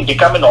 If it can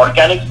become an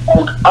organic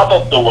food hub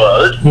of the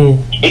world,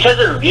 it has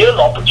a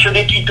real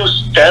opportunity to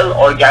sell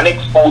organic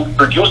food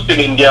produced in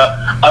India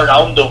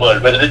around the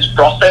world, whether it's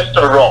processed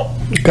or raw.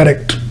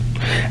 Correct.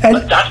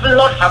 But that will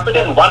not happen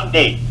in one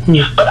day.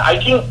 But I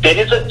think there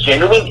is a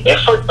genuine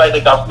effort by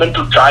the government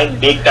to try and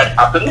make that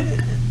happen.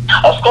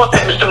 Of course,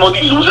 if Mr.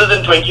 Modi loses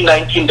in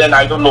 2019, then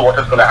I don't know what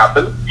is going to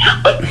happen.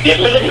 But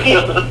definitely,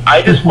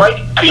 it is quite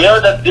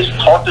clear that this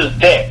thought is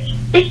there.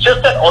 It's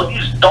just that all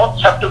these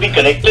dots have to be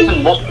connected,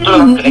 and most people are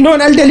not connected. No,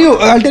 and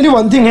I'll tell you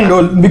one thing,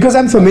 Hindol, because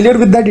I'm familiar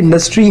with that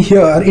industry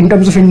here in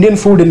terms of Indian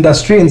food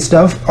industry and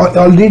stuff.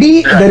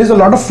 Already there is a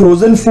lot of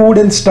frozen food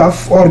and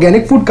stuff,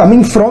 organic food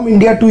coming from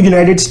India to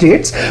United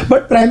States,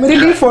 but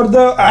primarily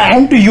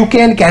and to UK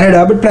and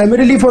Canada, but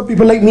primarily for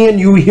people like me and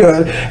you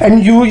here,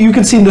 and you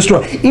can see in the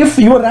store. If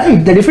you are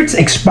right, that if it's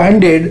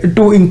expanded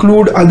to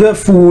include other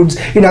foods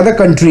in other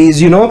countries,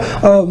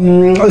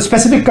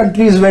 specific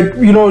countries where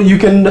you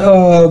can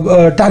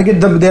target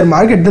their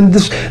market, then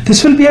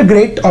this will be a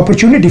great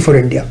opportunity for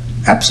India.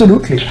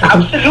 Absolutely.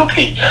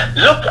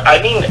 Look, I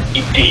mean,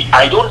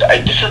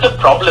 this is the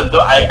problem,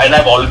 though, and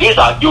I've always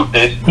argued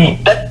this,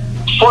 that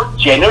for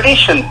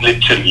generations,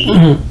 literally,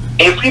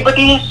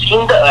 everybody has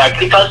seen the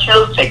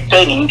agricultural sector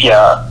in India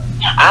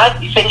as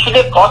essentially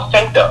a cost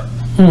center.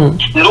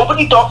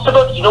 Nobody talks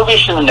about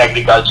innovation in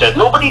agriculture.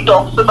 Nobody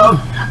talks about,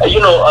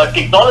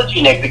 technology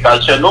in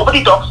agriculture.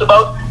 Nobody talks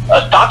about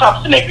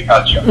startups in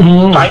agriculture.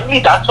 Finally,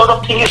 that sort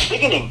of thing is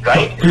beginning,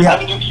 right? Yeah. I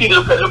mean, you see,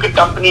 look at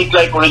companies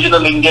like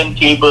Original Indian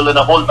Cable and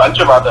a whole bunch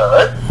of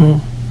others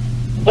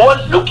who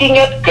are looking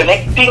at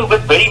connecting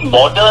with very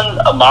modern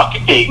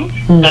marketing,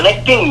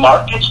 connecting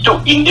markets to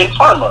Indian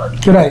farmers.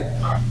 Right.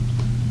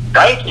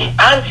 Right?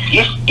 And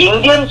if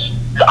Indians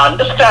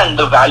understand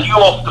the value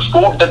of the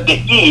food that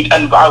they eat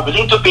and are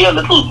willing to pay a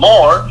little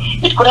more,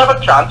 it could have a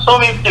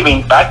transformative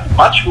impact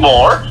much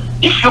more.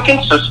 If you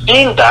can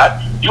sustain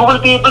that, you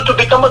will be able to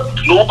become a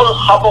global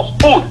hub of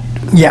food.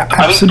 Yeah,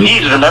 absolutely. I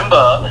mean, please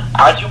remember,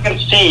 as you can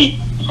see,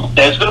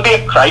 there's going to be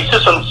a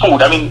crisis on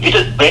food. I mean, it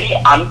is very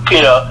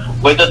unclear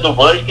whether the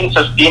world can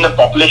sustain a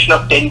population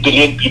of 10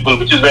 billion people,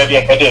 which is where we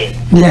are headed,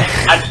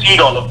 and feed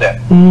all of them.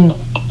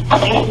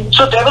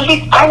 So there will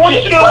be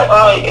countries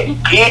required to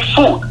create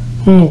food.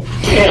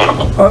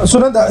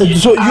 Sunanda,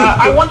 so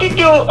I wanted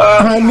to.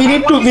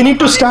 we need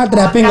to start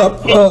wrapping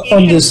up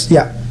on this.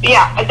 Yeah.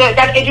 Yeah,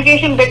 that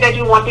education bit that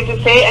you wanted to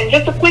say, and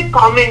just a quick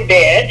comment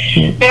there,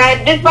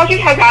 that this budget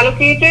has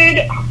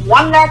allocated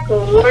 1 lakh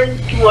crore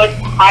towards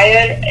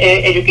higher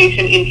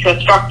education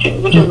infrastructure,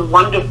 which is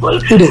wonderful.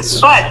 It is.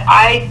 But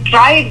I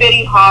tried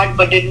very hard,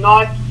 but did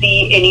not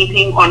see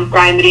anything on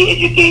primary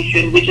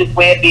education, which is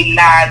where we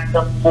lag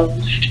the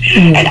most.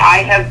 And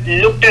I have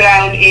looked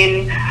around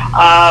in,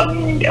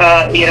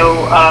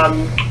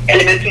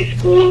 elementary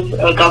schools,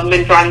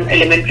 government-run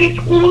elementary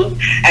schools,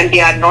 and they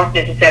are not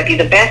necessarily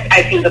the best.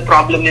 I feel the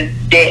problem is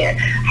there.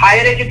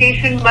 Higher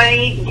education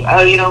money,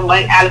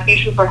 my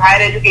allocation for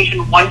higher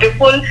education,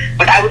 wonderful,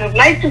 but I would have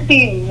liked to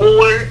see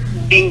more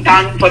being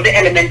done for the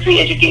elementary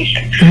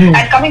education.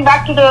 And coming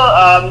now to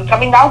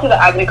the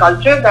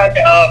agriculture that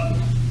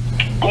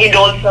he'd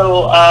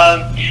also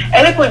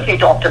eloquently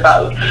talked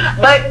about.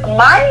 But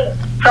my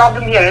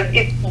problem here is,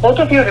 if both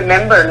of you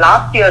remember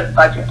last year's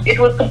budget, it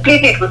was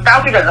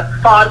touted as a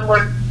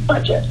farmer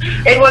budget.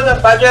 It was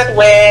a budget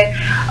where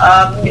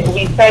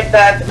we said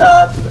that,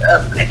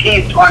 at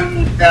least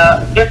on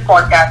this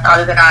podcast,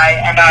 Aadit and I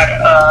and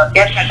our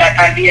guest at that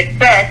time, we had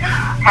said,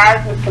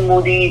 has Mr.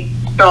 Modi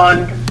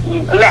turned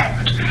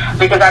left?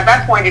 Because at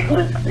that point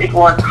it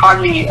was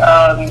hardly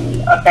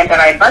a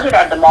center-right budget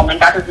at the moment.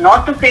 That is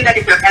not to say that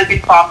if you're helping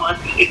farmers,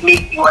 it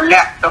makes you a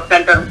left or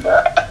center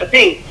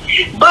thing.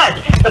 But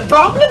the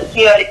problem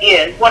here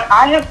is, what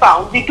I have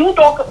found, we keep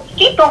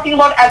talking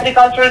about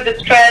agricultural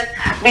distress,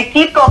 we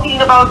keep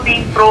talking about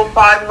being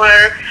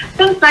pro-farmer.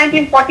 Since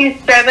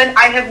 1947,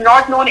 I have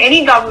not known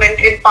any government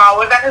in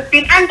power that has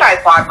been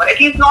anti-farmer, at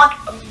least not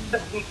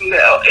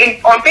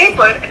on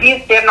paper. At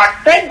least they have not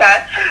said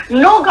that.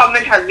 No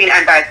government has been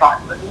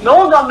anti-farmer.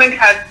 No government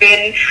has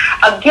been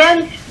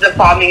against the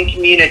farming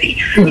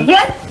community.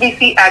 Yes, we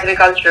see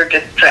agriculture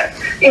distress.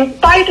 In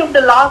spite of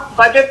the last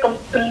budget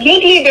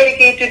completely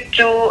dedicated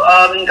to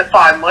the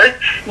farmers,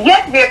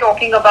 yes, we are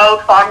talking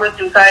about farmer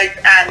suicides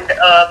and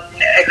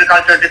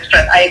agriculture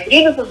distress. I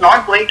agree this is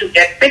not going to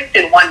get fixed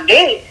in one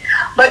day.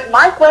 But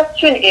my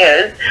question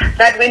is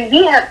that when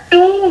we have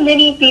too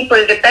many people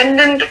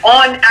dependent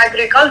on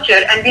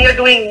agriculture and we are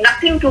doing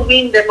nothing to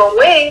wean them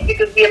away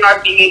because we are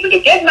not being able to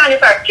get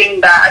manufacturing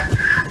back,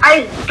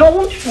 I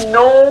don't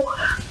know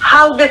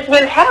how this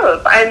will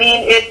help. I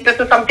mean, this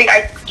is something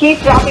I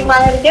keep wrapping my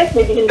head against.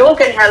 Maybe Hindol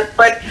can help,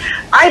 but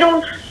I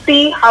don't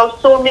see how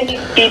so many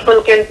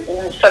people can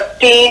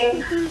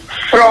sustain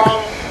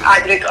on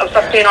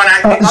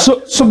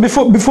agriculture. So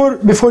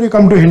before you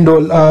come to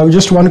Hindol,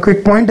 just one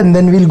quick point, and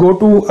then we'll go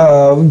to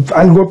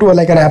I'll go to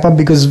like a wrap up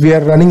because we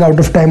are running out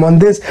of time on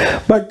this.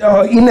 But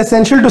in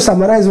essential, to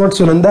summarize what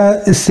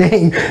Sunanda is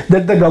saying,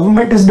 that the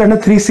government has done a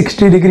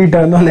 360-degree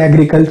turn on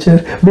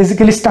agriculture.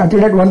 Basically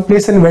started at one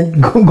place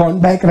and gone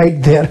back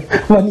right there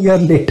 1 year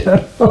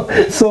later.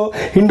 So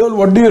Hindol,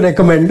 what do you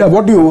recommend?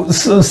 What do you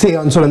say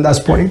on Sunanda's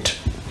point?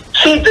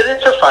 See, there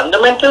is a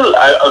fundamental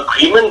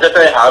agreement that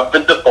I have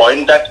with the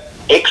point that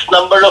X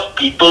number of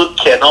people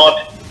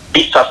cannot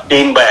be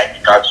sustained by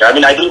agriculture. I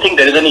mean, I don't think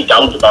there is any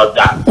doubt about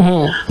that.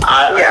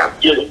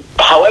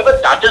 However,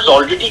 that is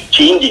already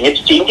changing.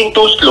 It's changing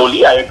too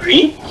slowly, I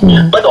agree.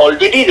 But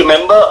already,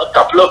 remember, a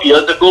couple of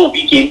years ago,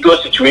 we came to a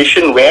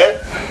situation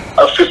where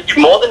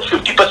more than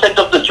 50%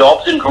 of the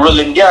jobs in rural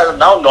India are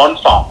now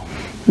non-farm.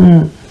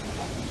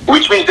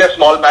 Which means they're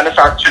small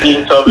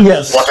manufacturing,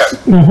 services, whatever.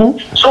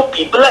 So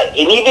people are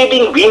anyway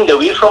being weaned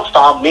away from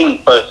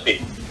farming per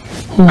se.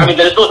 I mean,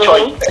 there is no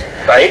choice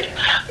there, right?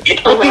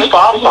 It could be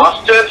far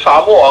faster,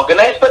 far more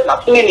organized, but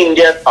nothing in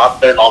India is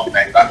faster and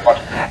organized.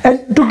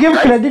 And to give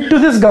credit to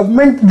this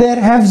government, there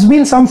has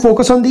been some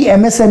focus on the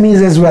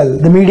MSMEs as well,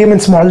 the medium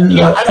and small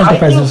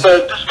enterprises. I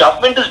think this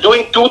government is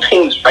doing two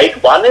things, right?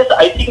 One is,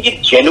 I think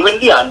it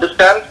genuinely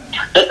understands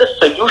that the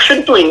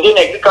solution to Indian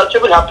agriculture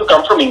will have to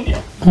come from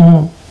India.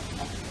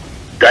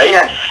 Right?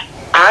 Yes.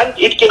 and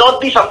it cannot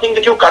be something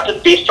that you cut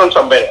and paste from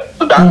somewhere else.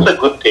 So that's a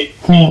good thing.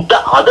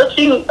 The other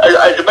thing,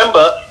 I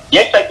remember,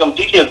 yes, I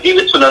completely agree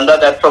with Sunanda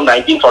that from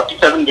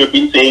 1947 we've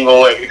been saying,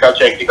 oh,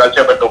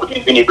 agriculture, but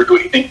nobody's been able to do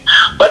anything.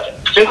 But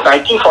since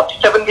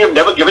 1947, we have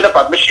never given a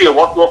Padma Shri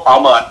award to a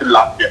farmer until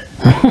last year.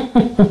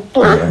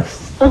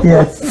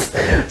 Yes.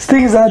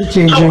 Things are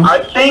changing. So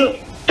I'm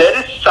saying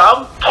there is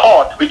some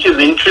thought which is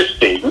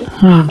interesting.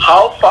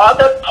 How far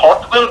that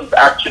thought will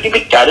actually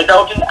be carried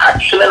out in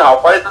action and how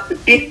far it will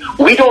succeed,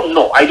 we don't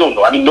know. I don't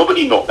know. I mean,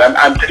 nobody knows.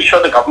 I'm pretty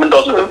sure the government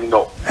also doesn't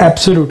know.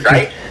 Absolutely.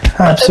 Right?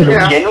 Absolutely.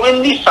 But there's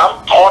genuinely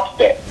some thought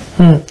there.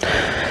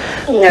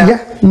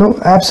 Yeah, no,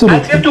 absolutely.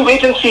 And we have to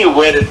wait and see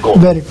where it goes.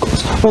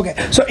 Okay,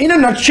 so in a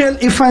nutshell,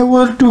 if I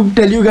were to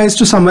tell you guys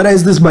to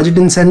summarize this budget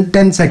in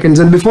 10 seconds,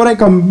 and before I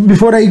come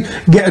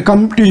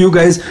to you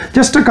guys,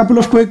 just a couple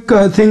of quick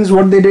things.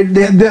 What they did,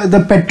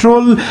 the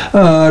petrol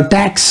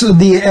tax,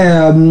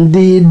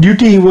 the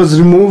duty was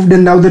removed,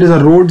 and now there is a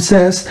road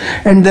cess,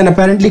 and then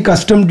apparently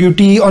custom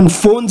duty on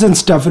phones and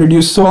stuff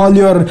reduced. So all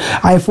your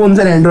iPhones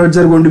and Androids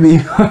are going to be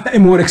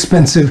more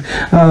expensive.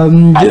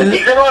 And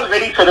these are all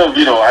very sort of,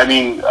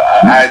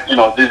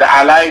 this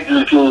allied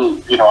little,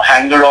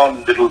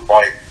 hanger-on little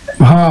point.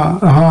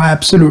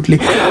 Absolutely.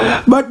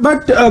 But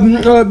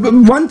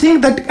one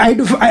thing that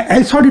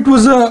I thought it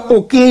was a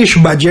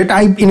okayish budget.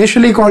 I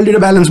initially called it a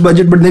balanced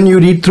budget, but then you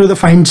read through the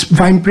fine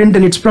print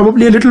and it's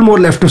probably a little more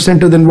left of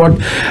center than what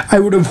I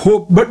would have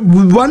hoped. But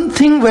one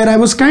thing where I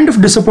was kind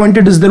of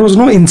disappointed is there was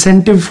no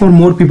incentive for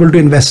more people to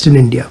invest in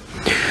India.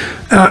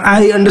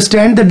 I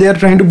understand that they are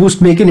trying to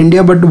boost Make in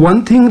India, but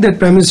one thing that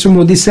Prime Minister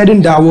Modi said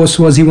in Davos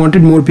was he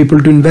wanted more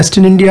people to invest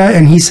in India,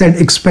 and he said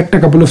expect a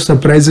couple of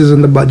surprises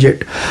in the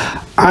budget.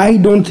 I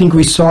don't think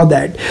we saw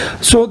that.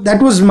 So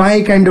that was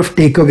my kind of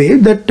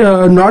takeaway, that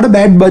not a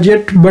bad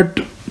budget,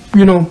 but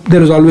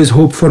there is always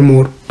hope for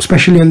more,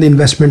 especially on the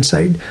investment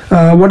side.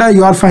 What are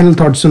your final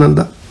thoughts,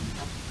 Sunanda?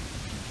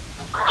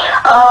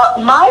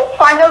 My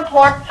final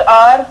thoughts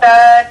are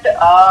that,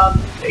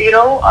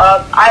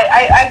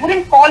 I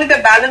wouldn't call it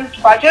a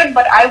balanced budget,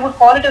 but I would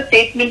call it a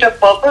statement of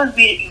purpose.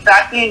 We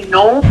exactly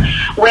know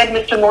where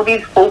Mr.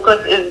 Modi's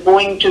focus is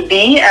going to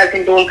be, as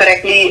Hindol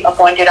correctly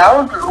pointed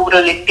out,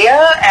 rural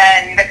India,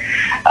 and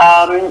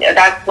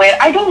that's where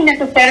I don't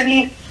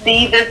necessarily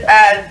see this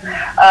as,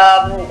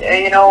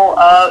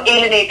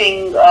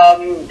 alienating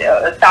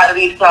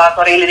salaried class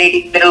or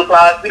alienating middle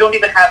class. We don't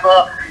even have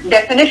a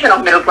definition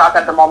of middle class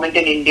at the moment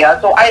in India.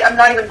 So I'm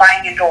not even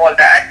buying into all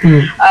that.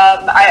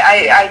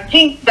 I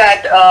think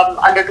that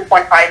under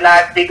 2.5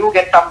 lakhs, they do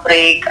get some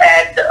break.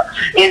 And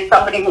is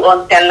somebody who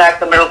earns 10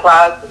 lakhs a middle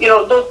class?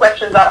 Those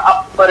questions are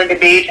up for a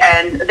debate.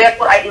 And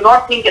therefore, I do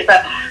not think it's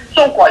a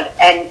so-called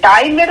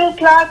anti-middle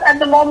class at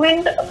the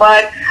moment.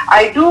 But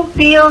I do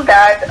feel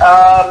that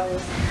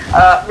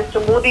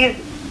Mr. Modi's,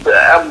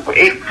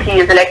 if he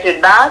is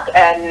elected back,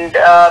 and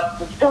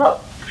the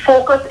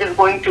focus is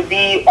going to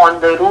be on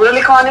the rural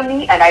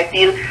economy, and I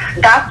feel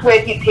that's where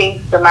he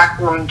thinks the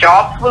maximum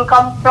jobs will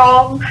come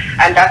from,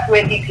 and that's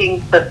where he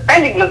thinks the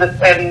spending,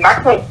 the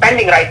maximum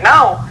spending right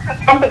now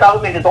from the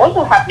government is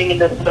also happening in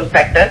the rural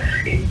sector.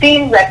 It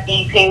seems that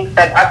he thinks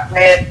that that's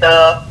where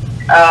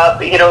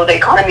the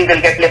economy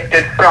will get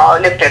lifted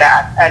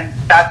at, and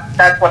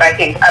that's what I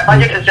think. A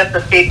budget is just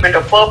a statement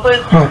of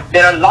purpose.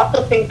 There are lots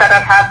of things that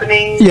are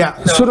happening.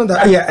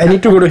 I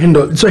need to go to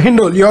Hindol. So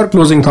Hindol, your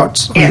closing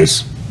thoughts on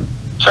this?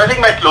 So I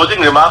think my closing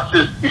remarks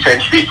is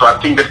essentially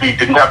one thing that we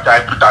didn't have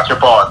time to touch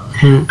upon.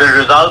 The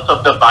results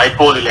of the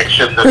bypoll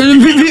election.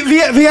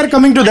 We are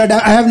coming to that.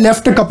 I have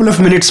left a couple of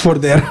minutes for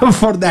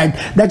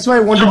that. That's why I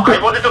wanted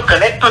to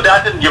connect to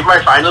that and give my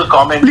final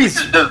comment. Please.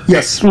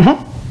 Yes.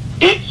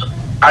 It's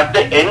at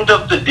the end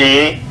of the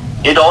day,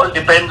 it all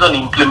depends on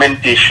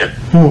implementation.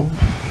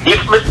 If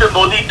Mr.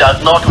 Modi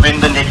does not win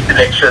the next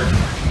election,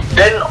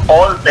 then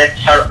all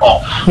bets are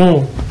off.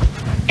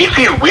 If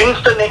he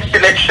wins the next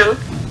election,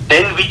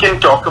 then we can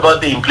talk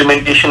about the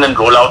implementation and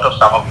rollout of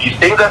some of these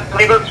things, and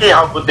we will see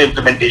how good the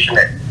implementation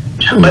is.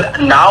 But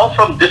now,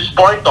 from this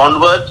point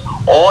onwards,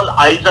 all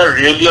eyes are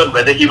really on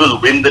whether he will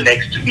win the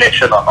next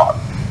election or not,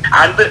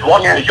 and with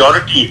what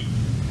majority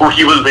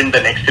he will win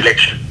the next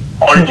election,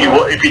 or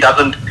if he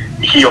doesn't,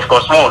 he of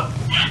course won't.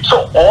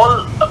 So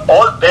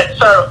all bets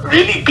are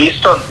really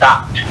based on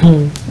that.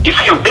 If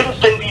he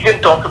wins, then we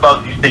can talk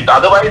about these things.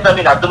 Otherwise,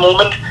 at the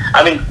moment,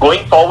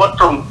 going forward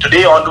from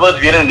today onwards,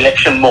 we are in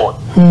election mode.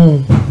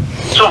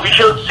 So we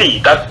shall see.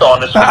 That's the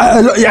honest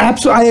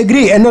I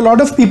agree. And a lot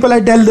of people,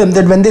 I tell them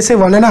that when they say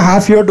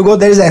 1.5 years to go,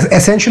 there is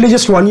essentially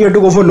just 1 year to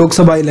go for Lok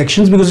Sabha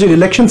elections, because your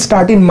elections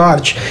start in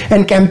March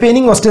and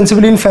campaigning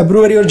ostensibly in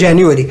February or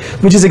January,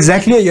 which is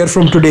exactly a year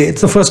from today.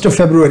 It's the 1st of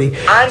February.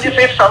 And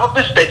if some of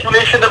the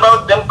speculation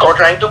about them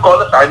trying to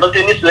call a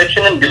simultaneous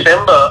election in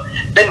December,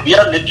 then we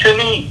are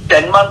literally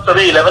 10 months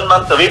away, 11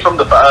 months away from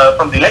the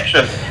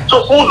election.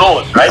 So who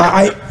knows, right?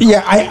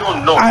 I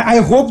don't know. I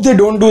hope they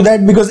don't do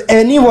that, because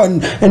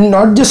anyone, and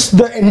not just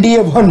the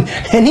NDA one,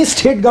 any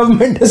state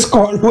government who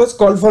has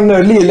called for an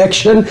early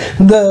election,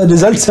 the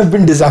results have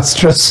been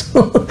disastrous.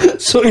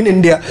 So in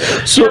India,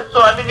 so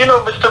I mean,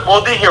 Mr.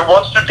 Modi here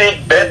wants to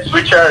take bets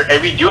which are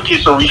heavy duty.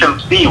 So we shall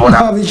see what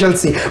happens. We shall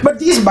see. But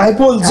these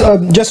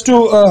bypolls, just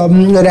to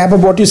wrap up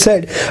what you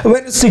said,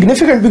 were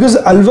significant because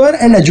Alwar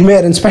and Ajmer,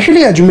 and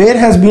especially Ajmer,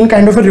 has been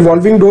kind of a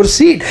revolving door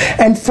seat,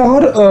 and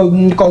for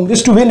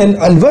Congress to win, and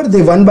Alwar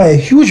they won by a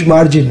huge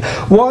margin,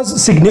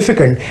 was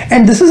significant.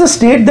 And this is a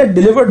state that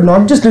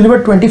not just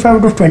delivered 25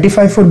 out of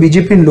 25 for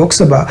BJP in Lok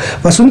Sabha.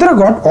 Vasundhara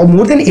got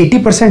more than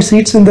 80%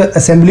 seats in the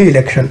assembly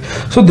election.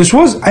 So this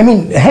was, I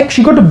mean, heck,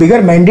 she got a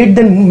bigger mandate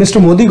than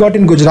Mr. Modi got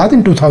in Gujarat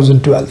in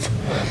 2012.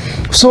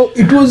 So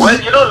it was... Well,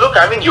 look,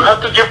 I mean, you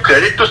have to give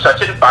credit to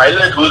Sachin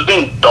Pilot, who's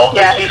been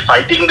doggedly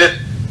fighting this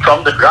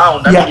from the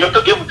ground. I mean,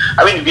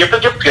 we have to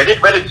give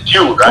credit where it's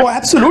due, right? Oh,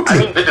 absolutely. I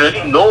mean, with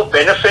really no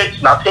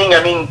benefits, nothing.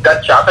 I mean,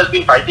 that chap has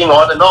been fighting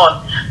on,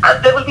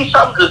 and there will be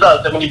some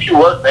results. I mean, if you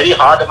work very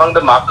hard among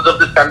the masses of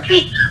this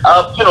country,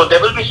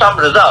 there will be some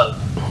results.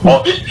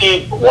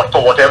 Obviously, for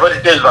whatever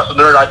it is,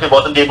 Vasundhara Raje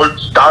wasn't able to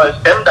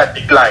stem that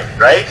decline,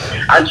 right?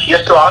 And she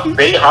has to ask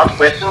very hard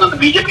questions, and the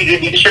BJP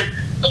leadership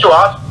has to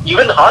ask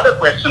even harder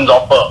questions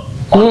of her.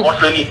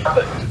 What really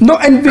happened? No,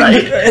 and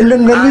when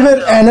we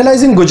were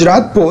analyzing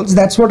Gujarat polls,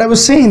 that's what I was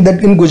saying,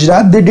 that in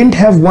Gujarat they didn't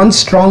have one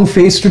strong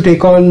face to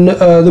take on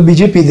the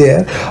BJP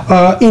there.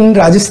 In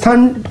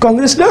Rajasthan,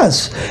 Congress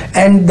does,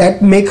 and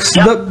that makes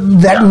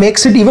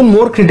makes it even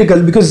more critical,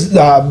 because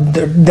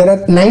there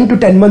are 9 to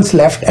 10 months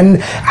left,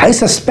 and I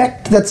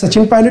suspect that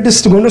Sachin Pilot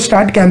is going to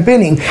start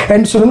campaigning.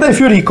 And Sunanda, if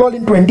you recall,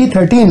 in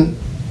 2013.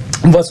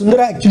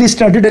 Vasundhara actually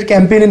started her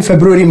campaign in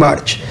February,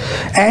 March,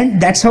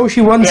 and that's how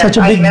she won such a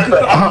big... I remember.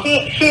 And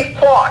she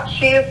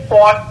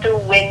fought to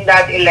win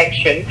that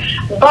election.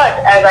 But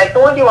as I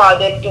told you,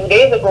 Aadit, 2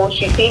 days ago,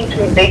 she seemed to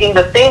be making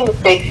the same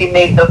mistake she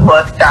made the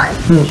first time.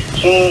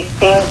 She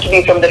seems to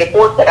be, from the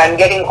reports that I'm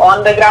getting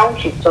on the ground,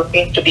 she still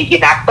seems to be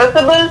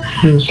inaccessible.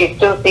 She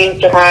still seems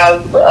to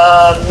have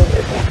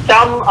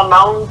some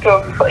amount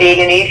of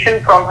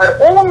alienation from her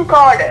own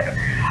cadre.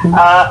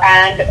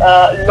 And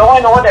law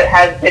and order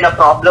has been a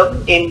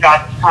problem in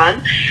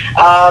Rajasthan,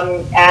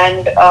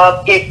 and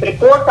if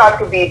reports are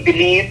to be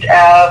believed,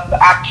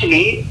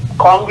 actually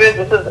Congress,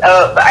 this is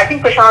I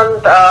think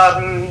Prashant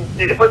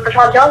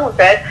Jha who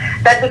said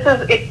that this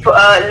is, if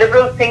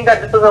liberals think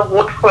that this is a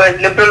vote for a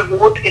liberal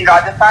vote in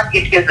Rajasthan,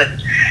 it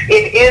isn't.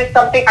 It is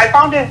something, I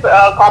found his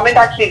comment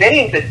actually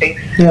very interesting.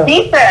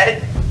 He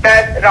said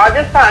that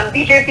Rajasthan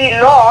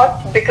BJP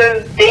lost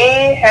because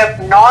they have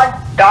not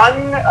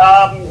done,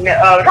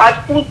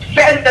 Rajput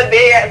felt that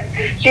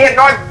she had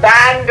not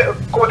banned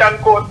quote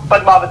unquote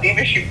Padmavati,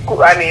 which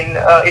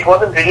it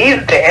wasn't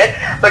released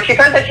there, but she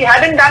felt that she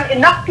hadn't done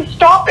enough to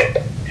stop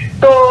it.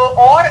 So,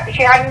 or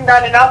she hadn't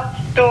done enough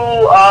to,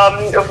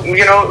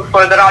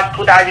 for the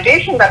Rajput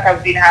agitation that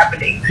has been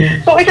happening.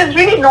 So it is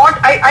really not,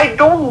 I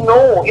don't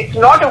know, it's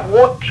not a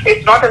vote,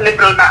 it's not a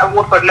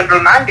vote for a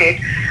liberal mandate.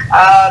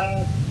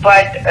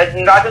 But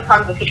in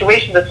Rajasthan, the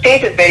situation, the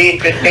state is very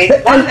interesting.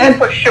 One thing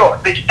for sure,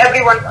 which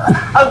everyone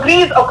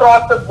agrees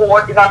across the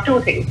board, is on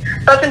two things.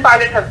 Sachin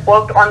Pilot has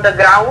worked on the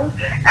ground,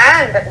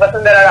 and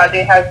Vasundhara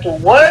Raje has to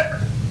work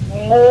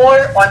more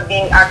on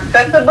being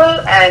accessible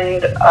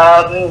and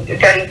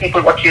telling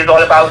people what she is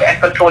all about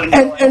and controlling.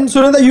 And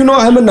Sunanda,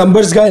 I'm a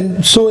numbers guy,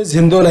 and so is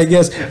Hindol, I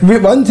guess.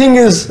 One thing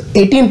is,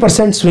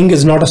 18% swing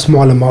is not a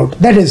small amount.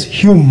 That is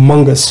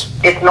humongous.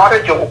 It's not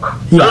a joke.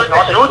 Yeah. It's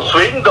not a huge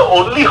swing. The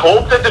only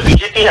hope that the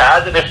BJP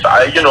has, and if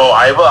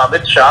I were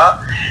Amit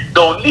Shah, the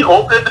only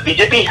hope that the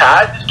BJP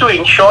has is to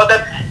ensure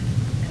that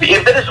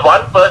if there is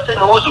one person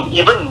who's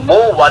even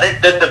more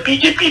worried than the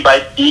BJP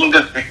by seeing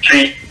this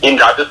victory in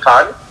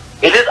Rajasthan,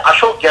 it is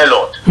Ashok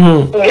Gehlot.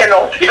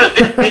 Because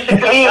this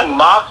basically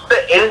marks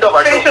the end of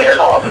Ashok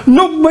Gehlot.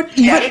 No, but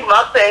it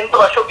marks the end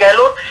of Ashok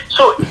Gehlot.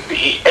 So,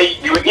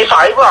 if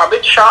I were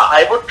Amit Shah,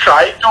 I would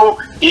try to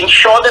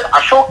ensure that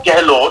Ashok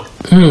Gehlot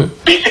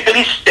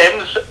basically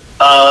stems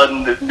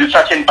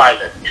Sachin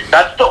Pilot.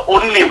 That's the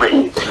only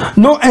way.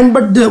 No,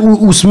 but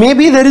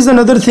maybe there is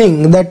another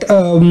thing, that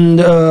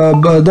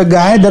the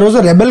guy, there was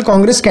a rebel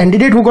Congress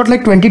candidate who got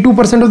like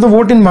 22% of the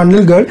vote in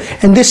Mandalgarh,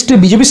 and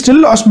BJP still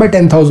lost by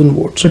 10,000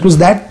 votes. So it was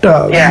that.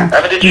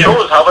 It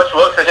shows how much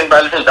work Sachin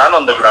Pilot has done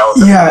on the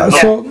ground.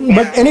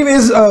 But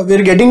anyways,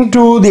 we're getting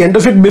to the end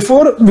of it.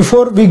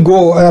 Before we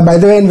go, by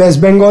the way, in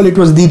West Bengal it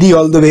was Didi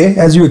all the way,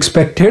 as you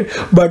expected.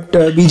 But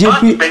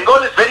BJP. West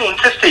Bengal is very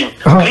interesting.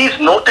 Please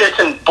notice,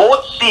 in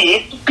both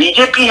seats,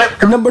 BJP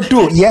has number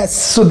 2. Yes,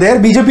 so there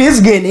BJP is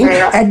gaining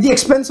at the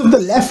expense of the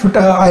left,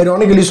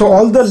 ironically. So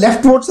all the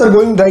left votes are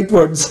going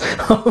rightwards.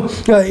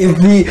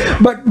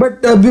 But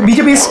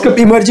BJP is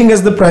emerging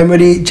as the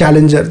primary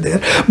challenger there.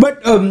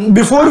 But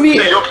before we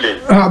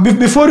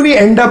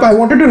end up, I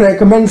wanted to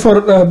recommend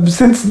although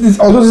this is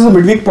a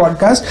midweek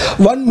podcast,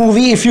 one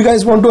movie. If you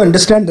guys want to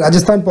understand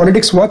Rajasthan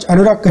politics, watch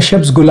Anurag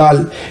Kashyap's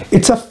Gulal.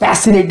 It's a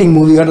fascinating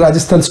movie on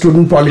Rajasthan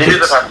student politics.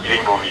 It is a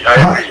fascinating movie. I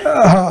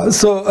agree.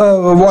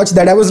 So watch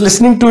that. I was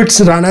listening to its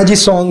Ranaji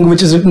song,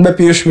 which is written by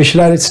Piyush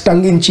Mishra, and it's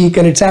tongue in cheek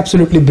and it's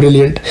absolutely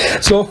brilliant.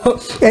 So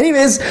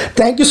anyways,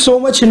 thank you so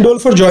much, Hindol,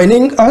 for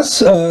joining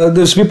us.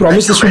 We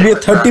promised this would be a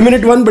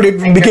 30-minute one, but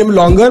it became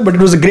longer, but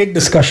it was a great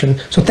discussion.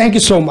 So thank you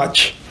so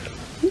much.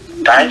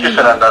 Thank you,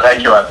 Sunanda.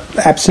 Thank you,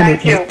 Aadit.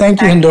 Absolutely.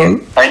 Thank you,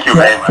 Hindol. Thank you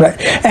very much.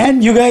 Right.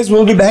 And you guys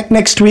will be back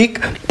next week.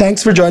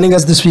 Thanks for joining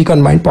us this week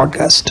on Mind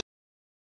Podcast.